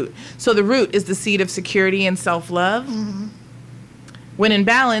to the root. So the root is the seed of security and self-love. When in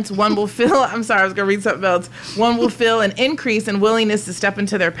balance, one will feel, I'm sorry, I was going to read something else. One will feel an increase in willingness to step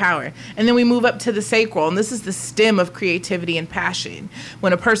into their power. And then we move up to the sacral, and this is the stem of creativity and passion.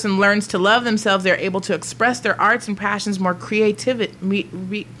 When a person learns to love themselves, they're able to express their arts and passions more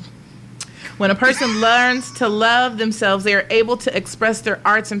When a person learns to love themselves, they are able to express their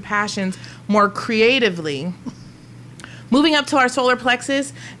arts and passions more creatively. Moving up to our solar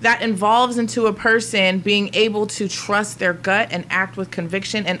plexus, that involves into a person being able to trust their gut and act with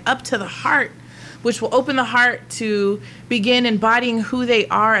conviction, and up to the heart, which will open the heart to begin embodying who they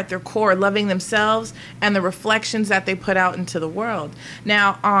are at their core, loving themselves and the reflections that they put out into the world.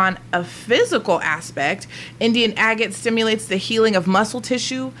 Now, on a physical aspect, Indian agate stimulates the healing of muscle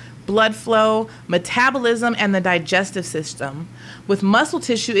tissue, blood flow, metabolism, and the digestive system. With muscle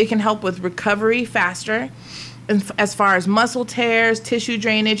tissue, it can help with recovery faster, as far as muscle tears, tissue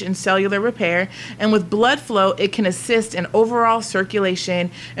drainage, and cellular repair. And with blood flow, it can assist in overall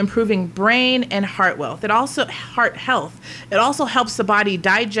circulation, improving brain and heart health. It also helps the body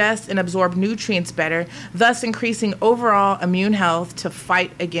digest and absorb nutrients better, thus increasing overall immune health to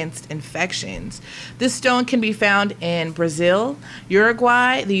fight against infections. This stone can be found in Brazil,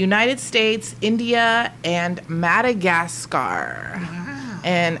 Uruguay, the United States, India, and Madagascar.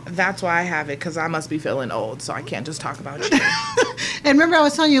 And that's why I have it, because I must be feeling old, so I can't just talk about you. And remember, I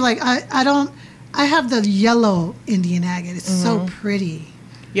was telling you, like, I have the yellow Indian agate. It's so pretty.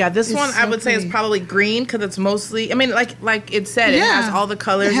 Yeah, this It's one I so would say is pretty. probably green, because it's mostly, I mean, like it said, it has all the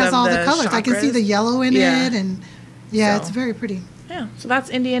colors It has of all the the colors. I can see chakras. the yellow in Yeah. it, and yeah, So. it's very pretty. Yeah, so that's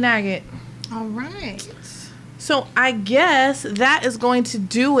Indian agate. All right. So I guess that is going to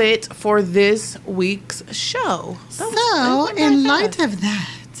do it for this week's show. So, in light of that,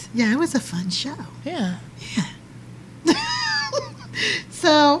 yeah, it was a fun show. Yeah.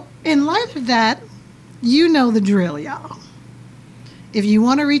 So, in light of that, you know the drill, y'all. If you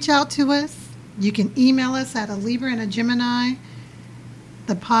want to reach out to us, you can email us at a Libra and a Gemini,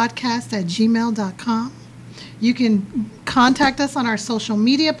 the podcast at gmail.com. You can contact us on our social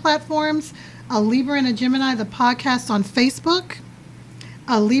media platforms, a Libra and a Gemini, the podcast on Facebook,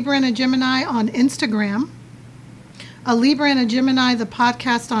 a Libra and a Gemini on Instagram, a Libra and a Gemini, the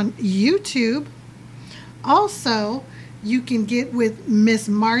podcast on YouTube. Also, you can get with Miss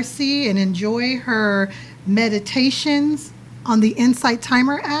Marcy and enjoy her meditations on the Insight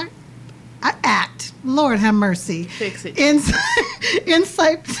Timer act. Lord have mercy. Fix it.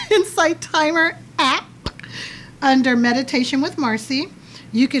 Insight Timer app under Meditation with Marcy.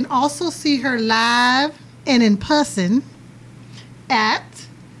 You can also see her live and in person at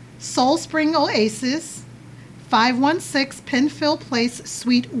Soul Spring Oasis, 516 Penfield Place,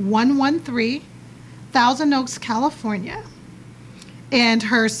 Suite 113, Thousand Oaks, California. And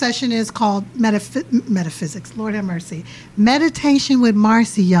her session is called Metaphysics, Lord have mercy. Meditation with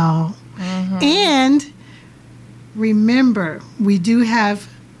Marcy, y'all. And remember, we do have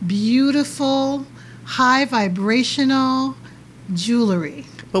beautiful, high vibrational jewelry.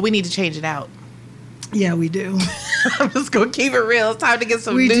 But we need to change it out. Yeah, we do. I'm just going to keep it real. It's time to get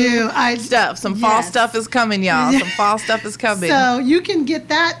some We new do. stuff. Some fall Yes. stuff is coming, y'all. Some fall stuff is coming. So you can get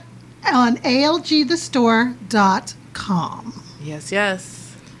that on algthestore.com. Yes,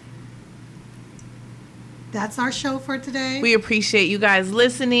 yes. That's our show for today. We appreciate you guys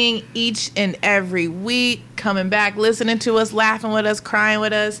listening each and every week, coming back, listening to us, laughing with us, crying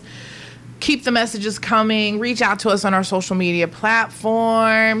with us. Keep the messages coming. Reach out to us on our social media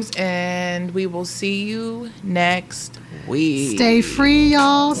platforms, and we will see you next week. Stay free,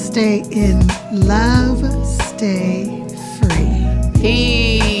 y'all. Stay in love. Stay